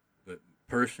ways. But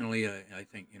personally, I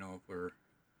think if we're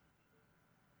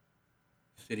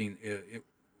sitting,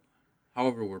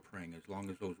 however we're praying, as long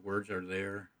as those words are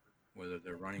there, whether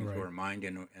they're running through Right. our mind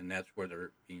and that's where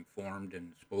they're being formed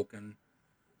and spoken,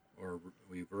 or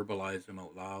we verbalize them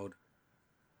out loud.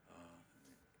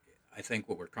 I think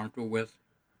what we're comfortable with.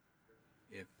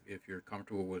 If you're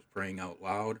comfortable with praying out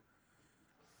loud,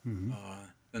 Hmm.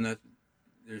 then that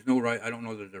there's no right. I don't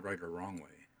know there's a right or wrong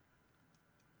way.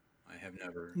 I have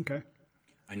never. Okay.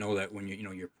 I know that when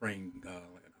you're praying like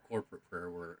a corporate prayer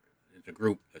where it's a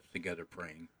group that's together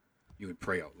praying, you would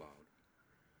pray out loud.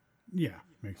 Yeah,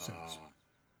 makes sense. Uh,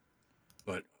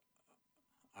 but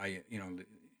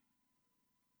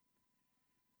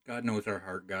God knows our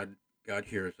heart. God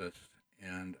hears us,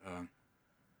 and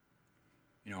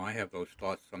I have those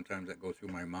thoughts sometimes that go through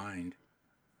my mind,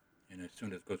 and as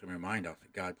soon as it goes through my mind, I'll say,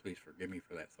 God, please forgive me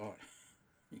for that thought.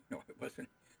 It wasn't.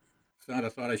 It's not a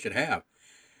thought I should have.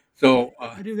 So,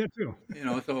 I do that too.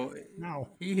 so Now,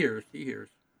 He hears. He hears.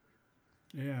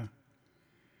 yeah.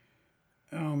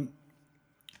 A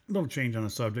little change on the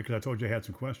subject because I told you I had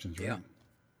some questions, right? Yeah,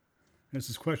 This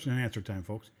is question and answer time,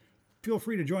 folks. Feel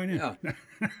free to join in.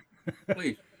 yeah.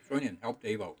 Please join in. Help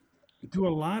Dave out. Do a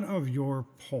lot of your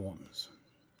poems,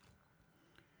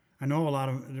 I know a lot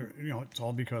of, it's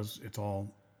all because it's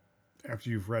all after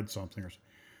you've read something,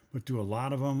 but do a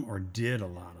lot of them, or did a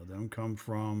lot of them, come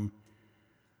from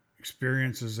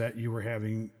experiences that you were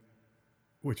having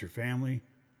with your family,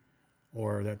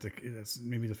 or that's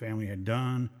maybe the family had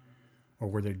done, or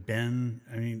where they'd been?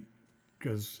 I mean,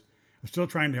 because I'm still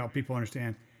trying to help people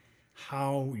understand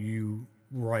how you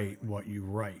write what you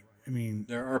write. I mean,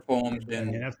 There are poems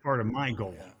that's part of my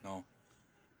goal. yeah, no.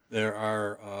 There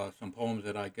are some poems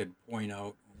that I could point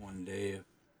out one day if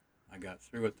I got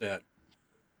through it that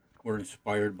were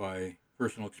inspired by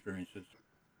personal experiences.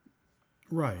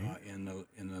 Right. In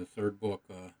the third book,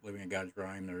 Living in God's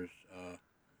Rhyme, there's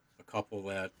a couple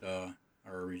that are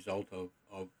a result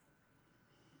of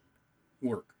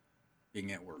work,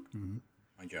 being at work, Hmm.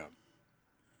 my job.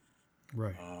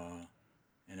 Right. Uh,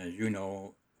 and as you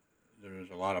know,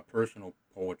 there's a lot of personal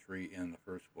poetry in the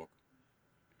first book,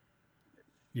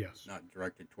 Yes. not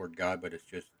directed toward God, but it's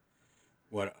just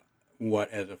what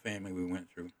what as a family we went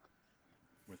through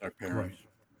with our Right. parents.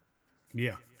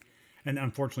 Yeah. And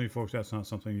unfortunately, folks, that's not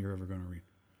something you're ever going to read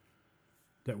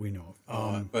that we know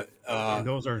of. But And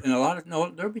those are, and a lot of no,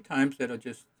 there'll be times that'll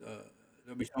just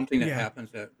there'll be something that yeah,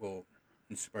 happens that will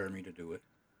inspire me to do it.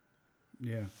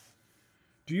 yeah.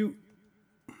 Do you?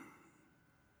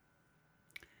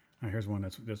 Here's one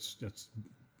that's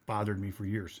bothered me for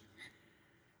years.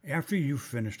 After you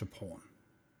finished a poem,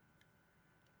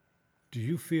 do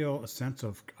you feel a sense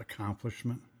of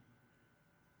accomplishment?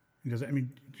 Does I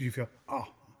mean, do you feel, oh,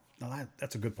 no,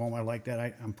 that's a good poem. I like that.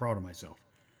 I'm proud of myself.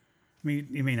 I mean,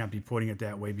 you may not be putting it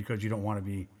that way because you don't want to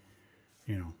be,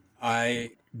 you know,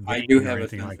 I I do vain or have a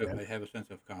anything sense like of that. I have a sense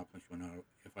of accomplishment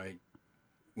if I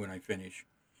when I finish,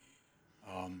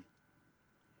 um,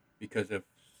 because if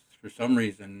for some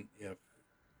reason if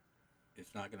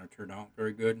it's not going to turn out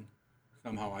very good,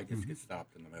 somehow I just Hmm. get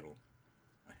stopped in the middle.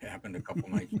 It happened a couple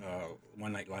nights.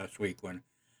 One night last week when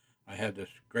I had this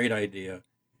great idea.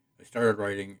 I started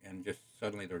writing, and just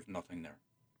suddenly there's nothing there.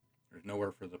 There's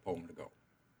nowhere for the poem to go.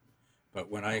 But Oh,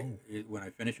 when I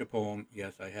finish a poem,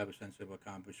 yes, I have a sense of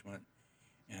accomplishment,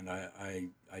 and I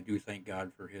do thank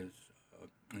God for His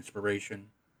inspiration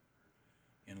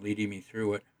in leading me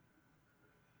through it.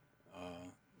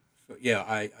 Uh, so yeah,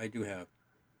 I do have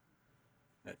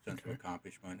that sense of okay.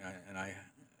 accomplishment, and I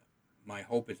my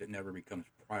hope is it never becomes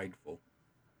prideful.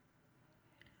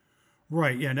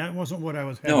 Right. Yeah, that wasn't what I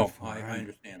was headed No, for. I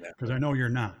understand that, Because but I know you're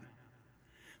not.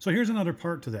 So here's another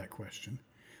part to that question.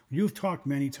 You've talked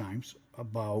many times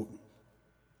about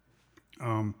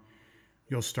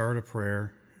you'll start a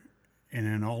prayer, and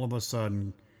then all of a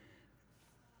sudden,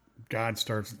 God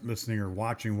starts listening or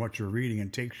watching what you're reading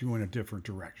and takes you in a different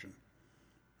direction,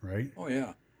 right? oh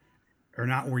yeah. Or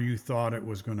not where you thought it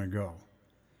was going to go.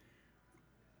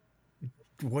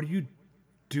 What do you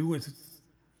do with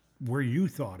where you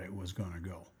thought it was going to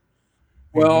go?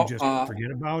 I mean, do you Well, just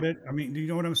forget about it? I mean, do you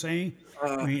know what I'm saying? I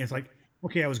uh, mean, it's like,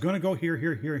 okay, I was going to go here,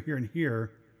 here, here, here, and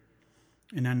here.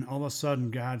 And then all of a sudden,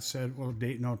 God said, well,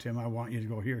 no, Tim, I want you to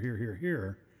go here, here, here,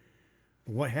 here.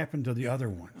 But what happened to the yeah. other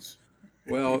ones?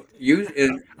 Well, use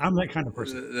it. I'm that kind of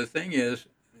person. The thing is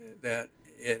that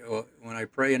when I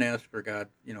pray and ask for God,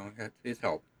 His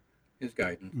help, His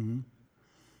guidance. Hmm.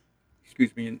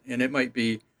 Excuse me, and it might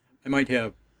be, I might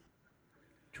have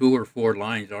 2 or 4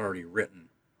 lines already written,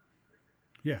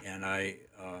 Yeah. and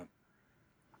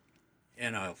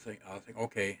I'll think,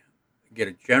 okay, get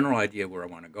a general idea where I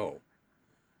want to go,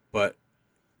 but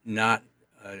not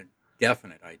a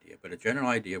definite idea, but a general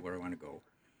idea where I want to go.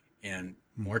 And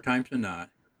Hmm. more times than not,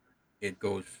 it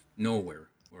goes nowhere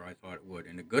where I thought it would.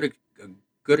 And a good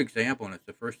example, and it's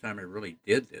the first time I really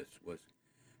did this, was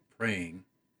praying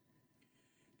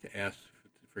to ask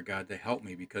for God to help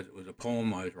me because it was a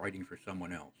poem I was writing for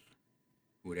someone else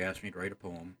who had asked me to write a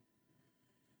poem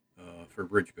for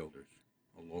Bridge Builders,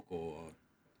 a local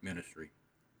ministry.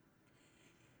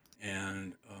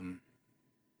 And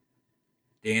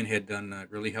Dan had done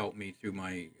really helped me through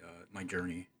my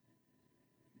journey.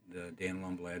 Dan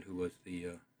Lumblad, who was the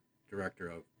director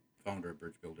of founder of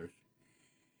Bridge Builders,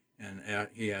 and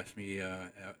he asked me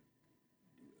at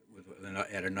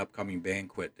an upcoming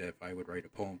banquet if I would write a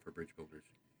poem for Bridge Builders.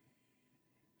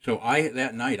 So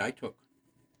that night I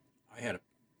had a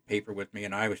paper with me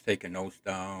and I was taking notes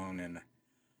down, and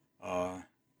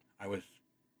I was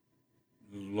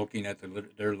looking at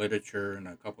their literature and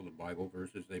a couple of Bible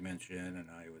verses they mentioned, and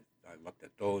I looked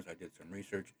at those. I did some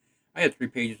research. I had 3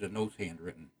 pages of notes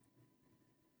handwritten,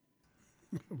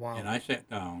 Wow. and I sat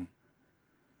down.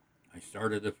 I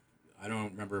started the. I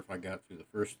don't remember if I got through the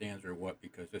first stanza or what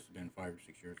because this had been 5 or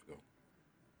 6 years ago.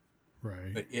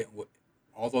 Right. But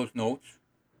all those notes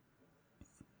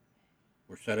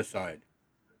were set aside.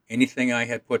 Anything I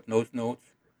had put in those notes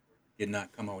did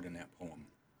not come out in that poem.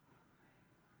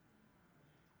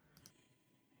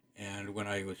 And when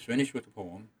I was finished with the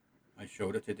poem, I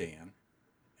showed it to Dan,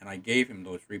 and I gave him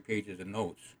those 3 pages of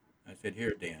notes. I said,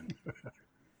 "Here, Dan,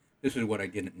 this is what I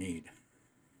didn't need."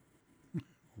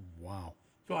 Wow.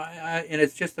 So and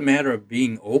it's just a matter of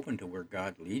being open to where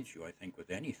God leads you. I think with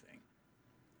anything.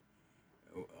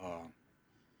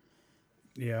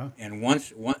 Yeah. And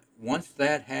once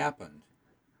that happened,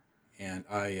 and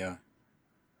I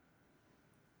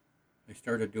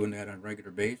started doing that on a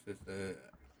regular basis,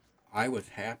 I was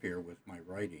happier with my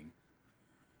writing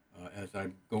as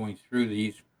I'm going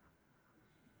through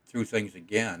things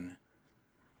again.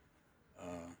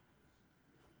 Uh,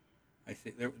 I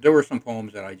see there were some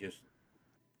poems that I just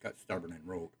got stubborn and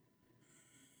wrote,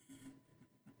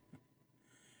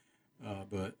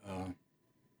 but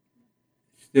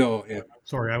still,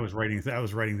 Sorry, I was writing. I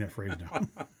was writing that phrase down.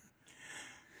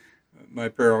 my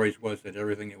prayer always was that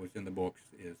everything that was in the books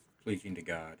is pleasing to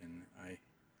God, and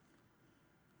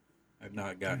I've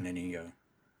not gotten any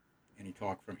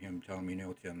talk from him telling me,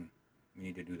 "No, Tim, we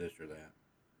need to do this or that."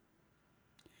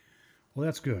 Well,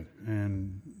 that's good,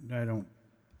 and I don't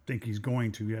think he's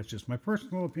going to. That's just my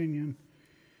personal opinion,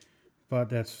 but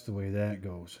that's the way that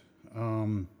goes.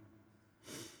 Um,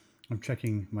 I'm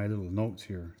checking my little notes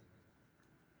here.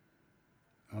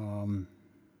 Um,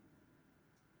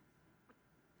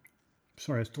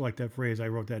 sorry, I still like that phrase. I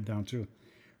wrote that down too.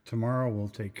 Tomorrow will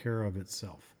take care of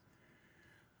itself.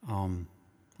 Um,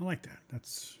 I like that.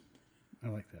 I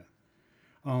like that.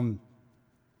 Um,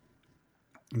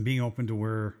 and being open to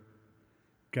where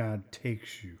God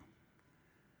takes you.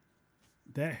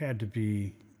 That had to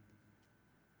be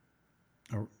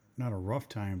a, not a rough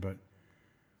time, but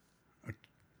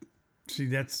see,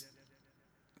 that's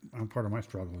part of my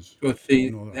struggles. So I see,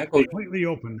 don't know that I'm that goes, completely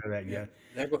open to that yeah, yet,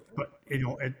 that go, but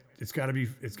it's got to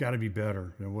be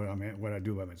better than what I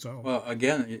do by myself. well,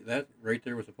 again, that right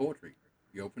there was the poetry.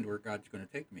 Be open to where God's going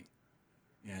to take me.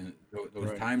 And those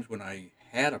Right. times when I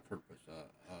had a purpose,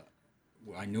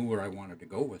 I knew where I wanted to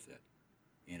go with it,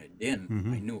 and it didn't.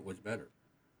 Mm-hmm. I knew it was better.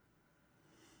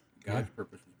 Yeah. God's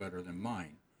purpose was better than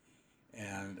mine,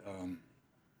 and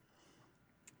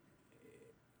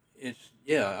it's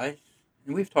yeah.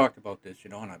 And we've talked about this,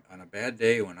 on a bad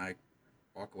day when I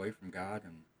walk away from God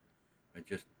and I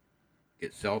just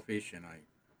get selfish and I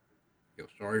feel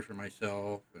sorry for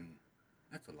myself, and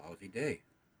that's a lousy day.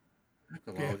 That's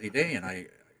a Yeah. lousy day, and I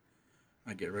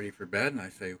get ready for bed and I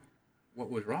say, "What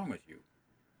was wrong with you?"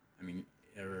 I mean,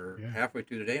 Yeah. halfway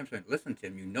through the day, I'm saying, "Listen,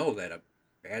 Tim, you know that a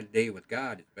bad day with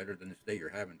God is better than this day you're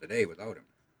having today without Him,"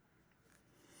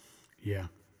 Yeah.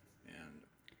 and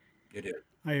it is.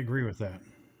 I agree with that.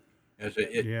 As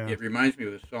it Yeah. it reminds me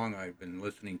of a song I've been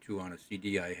listening to on a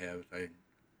CD I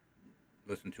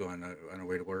listen to on the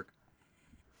way to work,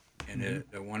 and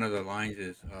Mm-hmm. one of the lines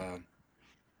is,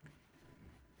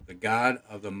 "The God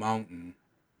of the mountain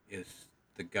is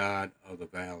the God of the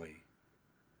valley.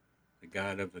 The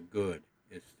God of the good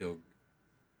is still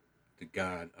the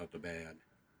God of the bad."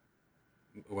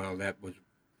 Well, that wasn't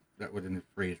the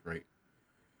phrase right,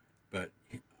 but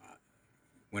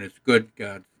when it's good,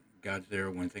 God's there.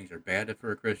 When things are bad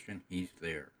for a Christian, He's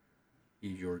there.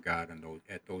 He's your God, and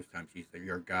at those times, He's there.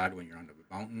 Your God when you're on the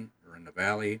mountain or in the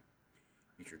valley.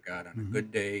 He's your God on a Mm-hmm.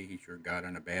 good day. He's your God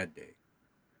on a bad day.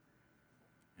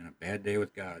 And a bad day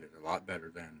with God is a lot better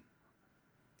than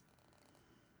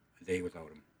a day without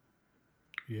Him.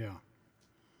 Yeah.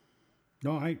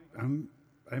 No, I'm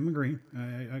agreeing.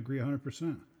 I agree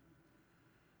 100%.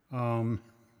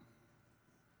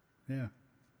 Yeah.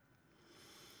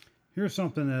 Here's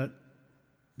something that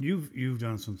you've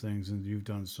done some things, and you've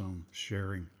done some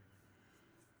sharing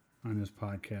on this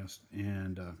podcast,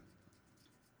 and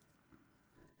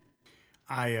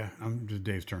I'm just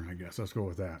Dave's turn, I guess. Let's go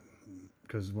with that,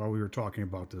 because while we were talking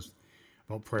about this,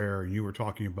 about prayer, and you were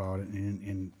talking about it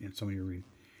in some of your reading,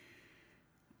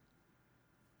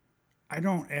 I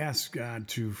don't ask God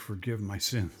to forgive my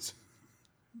sins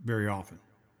very often.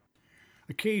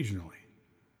 Occasionally,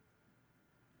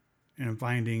 and I'm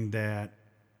finding that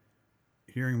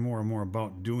hearing more and more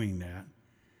about doing that,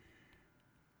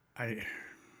 I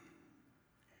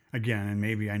again, and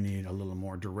maybe I need a little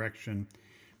more direction.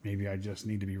 Maybe I just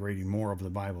need to be reading more of the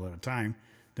Bible at a time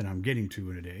than I'm getting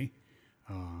to in a day,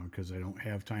 because I don't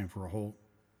have time for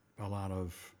a lot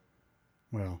of,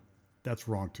 well, that's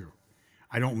wrong too.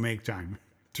 I don't make time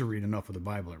to read enough of the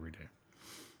Bible every day,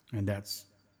 and that's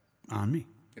on me.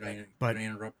 Can But I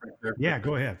interrupt right there yeah, quickly?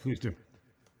 go ahead, please do.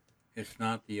 It's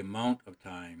not the amount of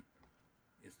time;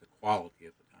 it's the quality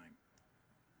of the time.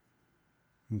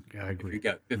 I If agree. you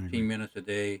got I 15 agree. minutes a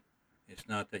day, it's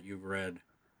not that you've read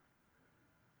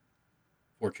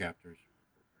 4 chapters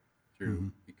through Hmm.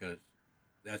 because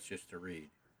that's just to read.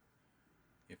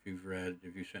 If you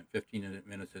spent 15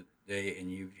 minutes a day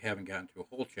and you haven't gotten to a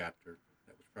whole chapter,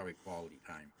 that was probably quality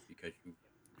time because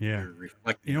Yeah. you're You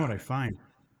reflecting know what I on it. find?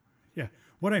 Yeah.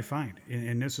 What I find,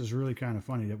 and this is really kind of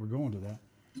funny that we're going to that.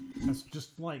 That's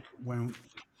just like when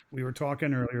we were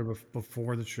talking earlier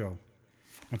before the show.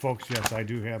 And folks, yes, I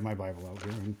do have my Bible out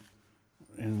here,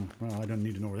 and well, I don't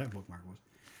need to know where that bookmark was.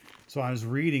 So I was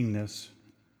reading this,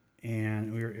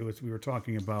 and we were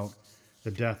talking about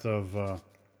the death of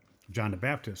John the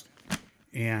Baptist,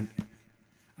 and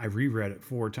I reread it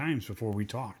 4 times before we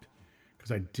talked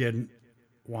because I didn't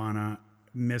want to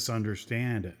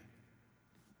misunderstand it.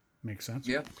 Makes sense.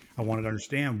 Yeah. I wanted to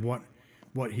understand what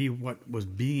was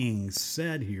being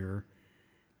said here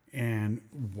and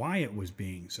why it was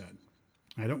being said.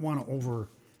 I don't want to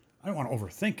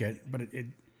overthink it, but it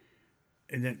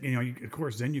and then of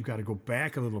course then you've got to go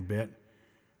back a little bit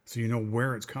so you know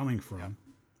where it's coming Yeah. from.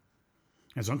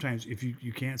 And sometimes if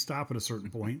you can't stop at a certain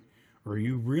point, or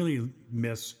you really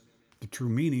miss the true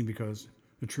meaning, because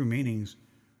the true meanings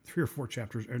 3 or 4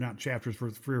 chapters, or not chapters, for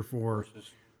 3 or 4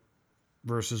 Versus,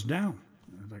 verses down,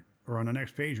 like, or on the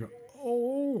next page.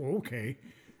 Oh, okay.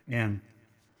 And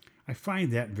I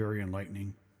find that very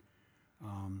enlightening.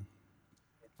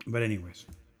 But anyways,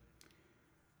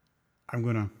 I'm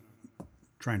gonna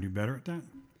try and do better at that.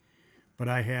 But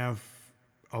I have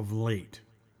of late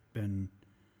been,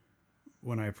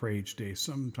 when I pray each day,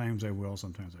 sometimes I will,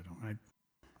 sometimes I don't. A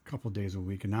couple of days a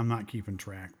week, and I'm not keeping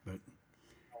track, but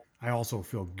I also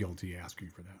feel guilty asking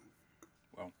for that.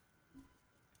 well,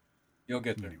 you'll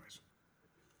get there. Anyways,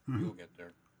 You'll get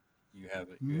there. You have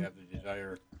it. You have the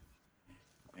desire,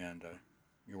 and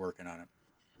you're working on it.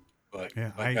 But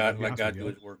yeah, I'll be let honest with God do you.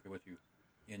 His work with you,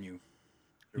 in you,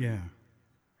 through you. Yeah,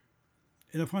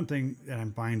 and the fun thing that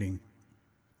I'm finding,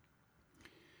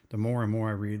 the more and more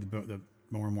I read, the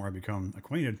more and more I become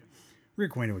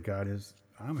reacquainted with God, is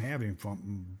I'm having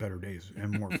fun, better days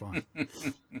and more fun.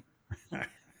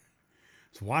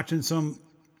 So watching some,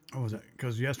 what was it?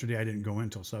 Because yesterday I didn't go in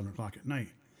until 7 o'clock at night.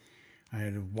 I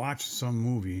had to watch some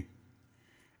movie.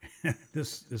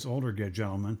 This older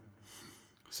gentleman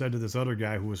said to this other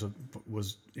guy who was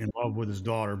in love with his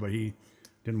daughter, but he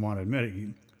didn't want to admit it.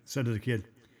 He said to the kid,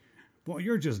 "Well,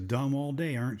 you're just dumb all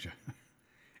day, aren't you?"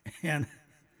 And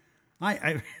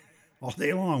I all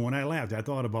day long when I laughed, I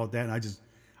thought about that, and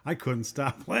I couldn't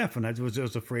stop laughing. That was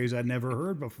just a phrase I'd never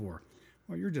heard before.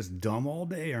 Well, you're just dumb all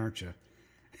day, aren't you?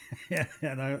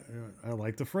 And I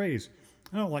like the phrase.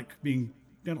 I don't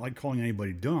like calling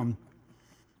anybody dumb,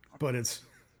 but it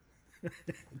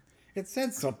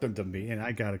said something to me, and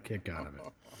I got a kick out of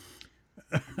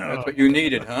it. That's what you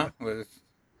needed, huh? Was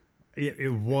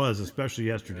It was, especially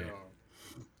yesterday,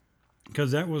 uh,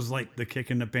 because that was like the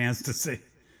kick in the pants to say,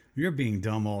 "You're being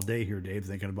dumb all day here, Dave,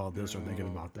 thinking about this or thinking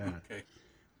about that. okay.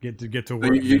 Get to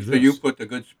work, do So you this." put the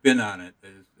good spin on it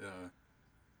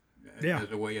Yeah,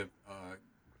 as a way of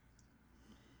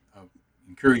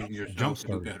encouraging jump yourself to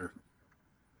do started. better.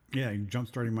 Yeah, jump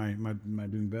starting my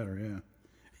doing better. Yeah,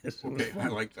 it was Okay, I funny.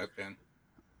 like that then.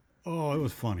 Oh, it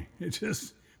was funny.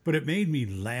 But it made me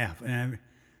laugh, and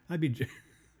I'd be,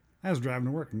 I was driving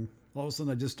to work, and all of a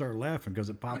sudden I just started laughing because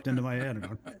it popped into my head. I'm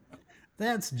going,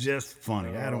 that's just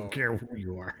funny. I don't Oh, care who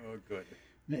you are. oh, good.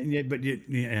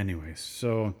 Yeah, anyways,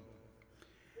 so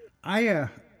I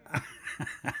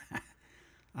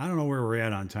I don't know where we're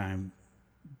at on time,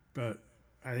 but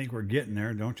I think we're getting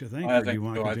there, don't you think? I Or do you think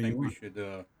want to so. I think continue we on? should.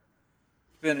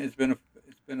 It's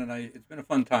been a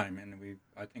fun time, and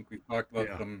I think we've talked about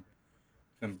Yeah.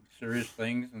 some serious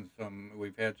things, and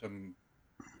we've had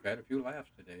a few laughs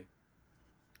today,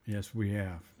 Yes, we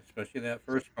have. especially that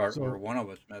first part where So, one of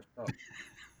us messed up.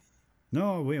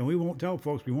 no, we won't tell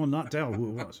folks. We will not tell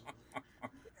who it was.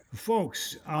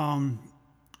 Folks, I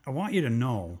want you to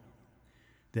know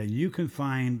that you can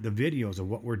find the videos of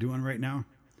what we're doing right now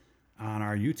on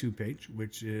our YouTube page,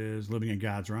 which is Living in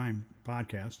God's Rhyme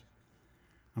podcast.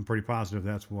 I'm pretty positive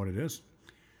that's what it is.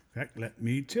 In fact, let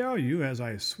me tell you as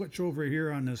I switch over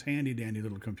here on this handy dandy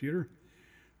little computer,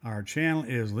 our channel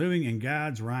is Living in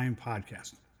God's Rhyme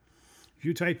podcast. If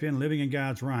you type in Living in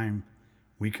God's Rhyme,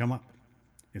 we come up.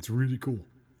 It's really cool.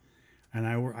 And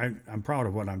I'm proud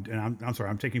of what I'm sorry,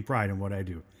 I'm taking pride in what I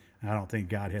do. And I don't think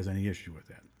God has any issue with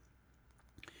that.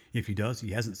 If he does,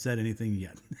 he hasn't said anything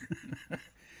yet.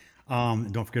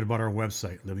 Don't forget about our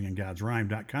website,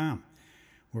 livingingodsrhyme.com,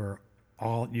 where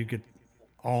you get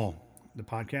all the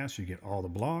podcasts, you get all the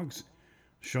blogs,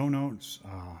 show notes,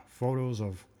 photos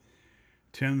of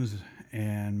Tim's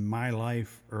and my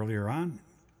life earlier on,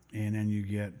 and then you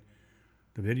get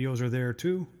the videos are there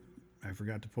too. I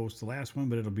forgot to post the last one,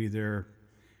 but it'll be there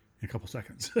in a couple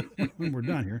seconds when we're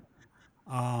done here.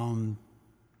 And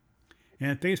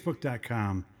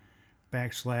facebook.com/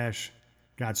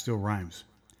 God Still Rhymes.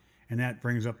 And that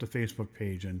brings up the Facebook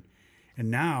page. And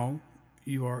now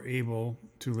you are able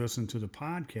to listen to the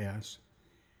podcast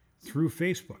through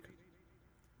Facebook.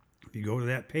 If you go to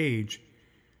that page,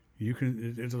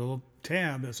 there's a little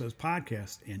tab that says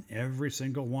podcast, and every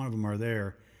single one of them are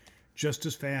there just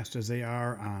as fast as they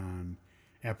are on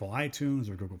Apple iTunes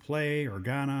or Google Play or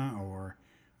Ghana, or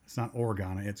it's not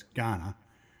Ghana, it's Ghana,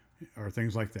 or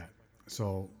things like that.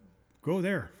 So go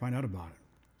there, find out about it.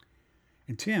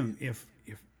 And Tim, if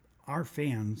our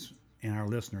fans and our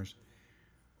listeners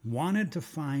wanted to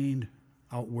find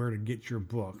out where to get your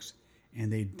books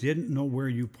and they didn't know where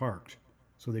you parked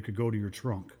so they could go to your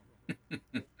trunk,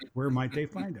 where might they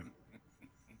find them?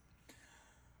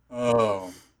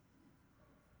 Oh,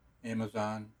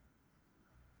 Amazon,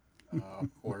 of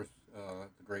course,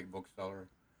 the great bookseller.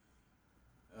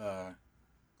 Uh,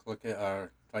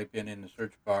 type in the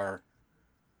search bar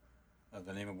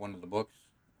the name of one of the books,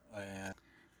 and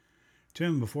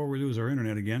Tim, before we lose our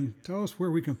internet again, tell us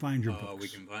where we can find your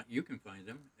books. you can find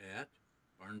them at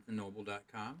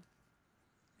barnesandnoble.com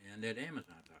and at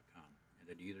amazon.com. And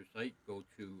at either site, go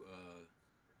to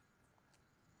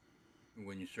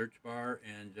when you search bar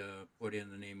and put in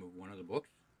the name of one of the books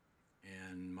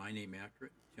and my name after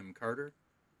it, Tim Carter,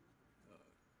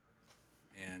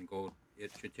 and go.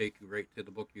 It should take you right to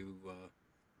the book you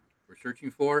were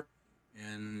searching for,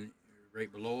 and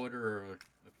right below it or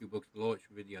a few books below it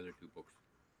should be the other two books.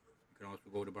 You can also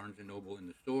go to Barnes and Noble in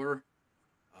the store.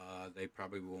 They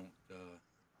probably won't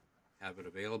have it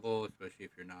available, especially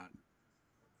if you're not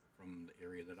from the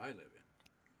area that I live in.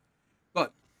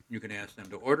 But you can ask them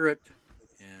to order it,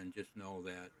 and just know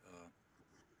that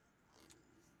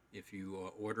if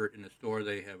you order it in the store,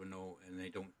 they have a no, and they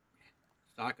don't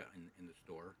stock it in the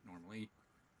store normally.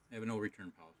 They have a no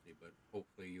return policy, but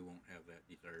hopefully you won't have that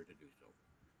desire to do so.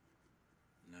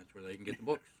 And that's where they can get the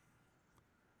books.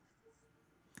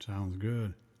 Sounds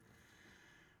good.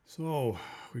 So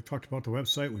we talked about the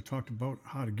website. We talked about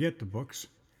how to get the books.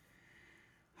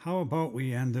 How about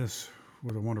we end this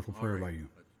with a wonderful prayer by you?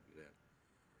 Let's do that.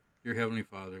 Dear Heavenly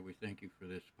Father, we thank you for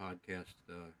this podcast,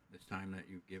 this time that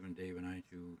you've given Dave and I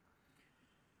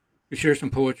to share some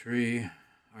poetry,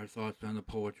 our thoughts on the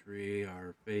poetry,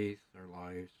 our faith, our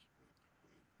lives,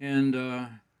 and to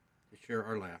share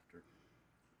our laughter.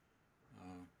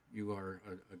 You are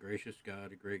a gracious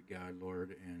God, a great God,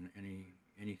 Lord, and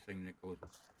anything that goes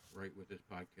right with this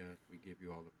podcast, we give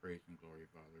you all the praise and glory,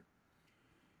 Father.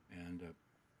 And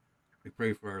we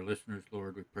pray for our listeners,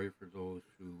 Lord. We pray for those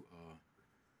who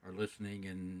are listening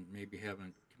and maybe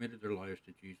haven't committed their lives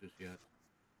to Jesus yet,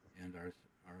 and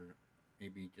are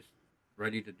maybe just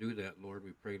ready to do that, Lord.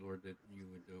 We pray, Lord, that you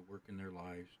would work in their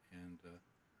lives, and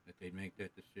that they'd make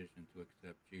that decision to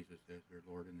accept Jesus as their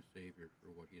Lord and Savior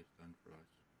for what he has done for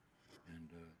us. And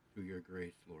through your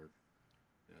grace, Lord,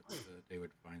 that they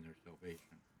would find their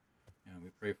salvation. And we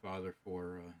pray, Father,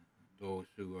 for those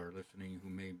who are listening who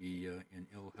may be in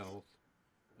ill health,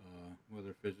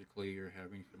 whether physically or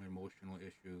having some emotional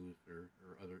issues or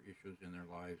other issues in their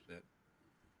lives that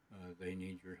they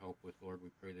need your help with, Lord.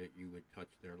 We pray that you would touch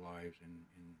their lives and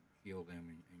heal them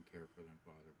and care for them,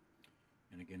 Father.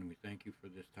 And again, we thank you for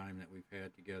this time that we've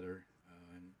had together,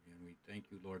 and we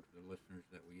thank you, Lord, for the listeners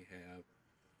that we have.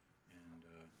 And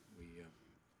we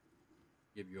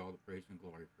give you all the praise and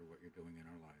glory for what you're doing in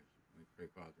our lives. We pray,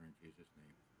 Father, in Jesus'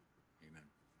 name. Amen.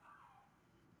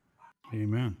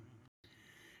 Amen.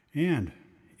 And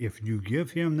if you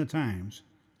give him the times,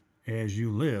 as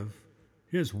you live,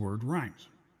 his word rhymes.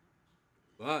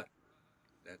 But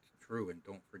that's true, and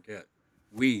don't forget,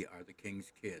 we are the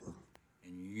king's kids,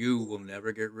 and you will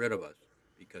never get rid of us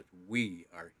because we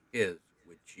are his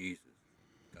with Jesus.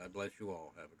 God bless you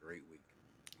all. Have a great week.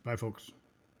 Bye, folks.